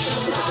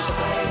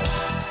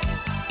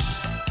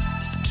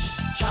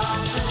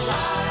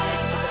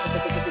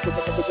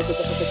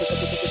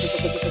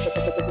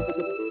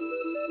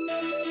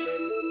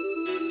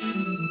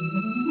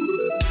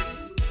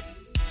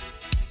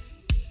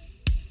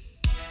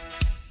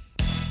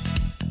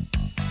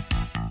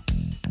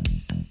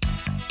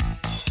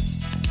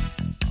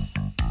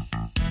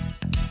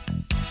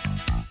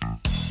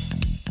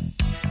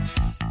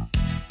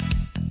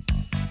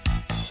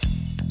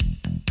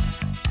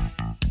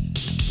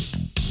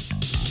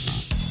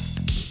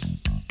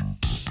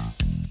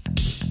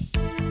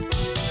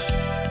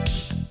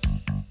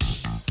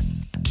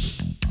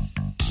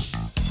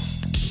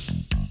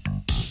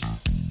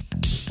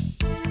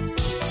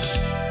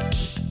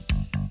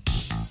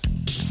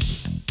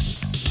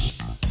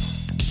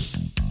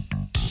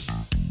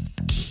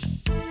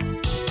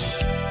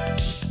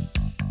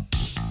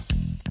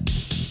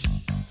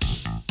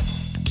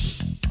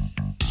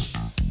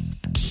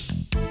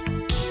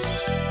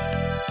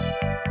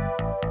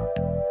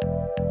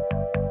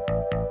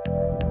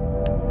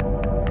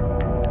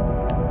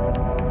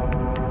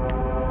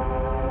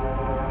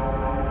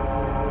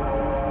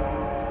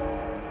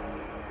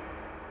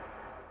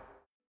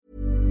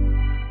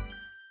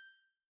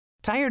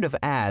 Tired of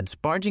ads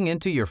barging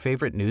into your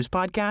favorite news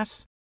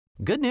podcasts?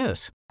 Good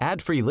news.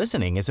 Ad-free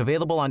listening is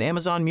available on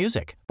Amazon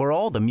Music for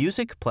all the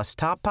music plus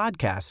top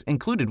podcasts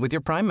included with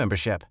your Prime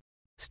membership.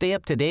 Stay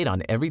up to date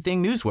on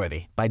everything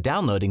newsworthy by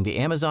downloading the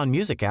Amazon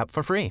Music app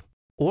for free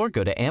or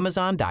go to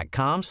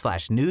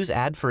amazon.com/news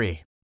ad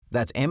free.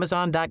 That's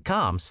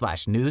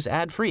amazon.com/news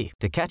ad free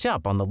to catch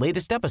up on the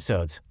latest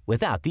episodes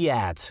without the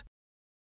ads.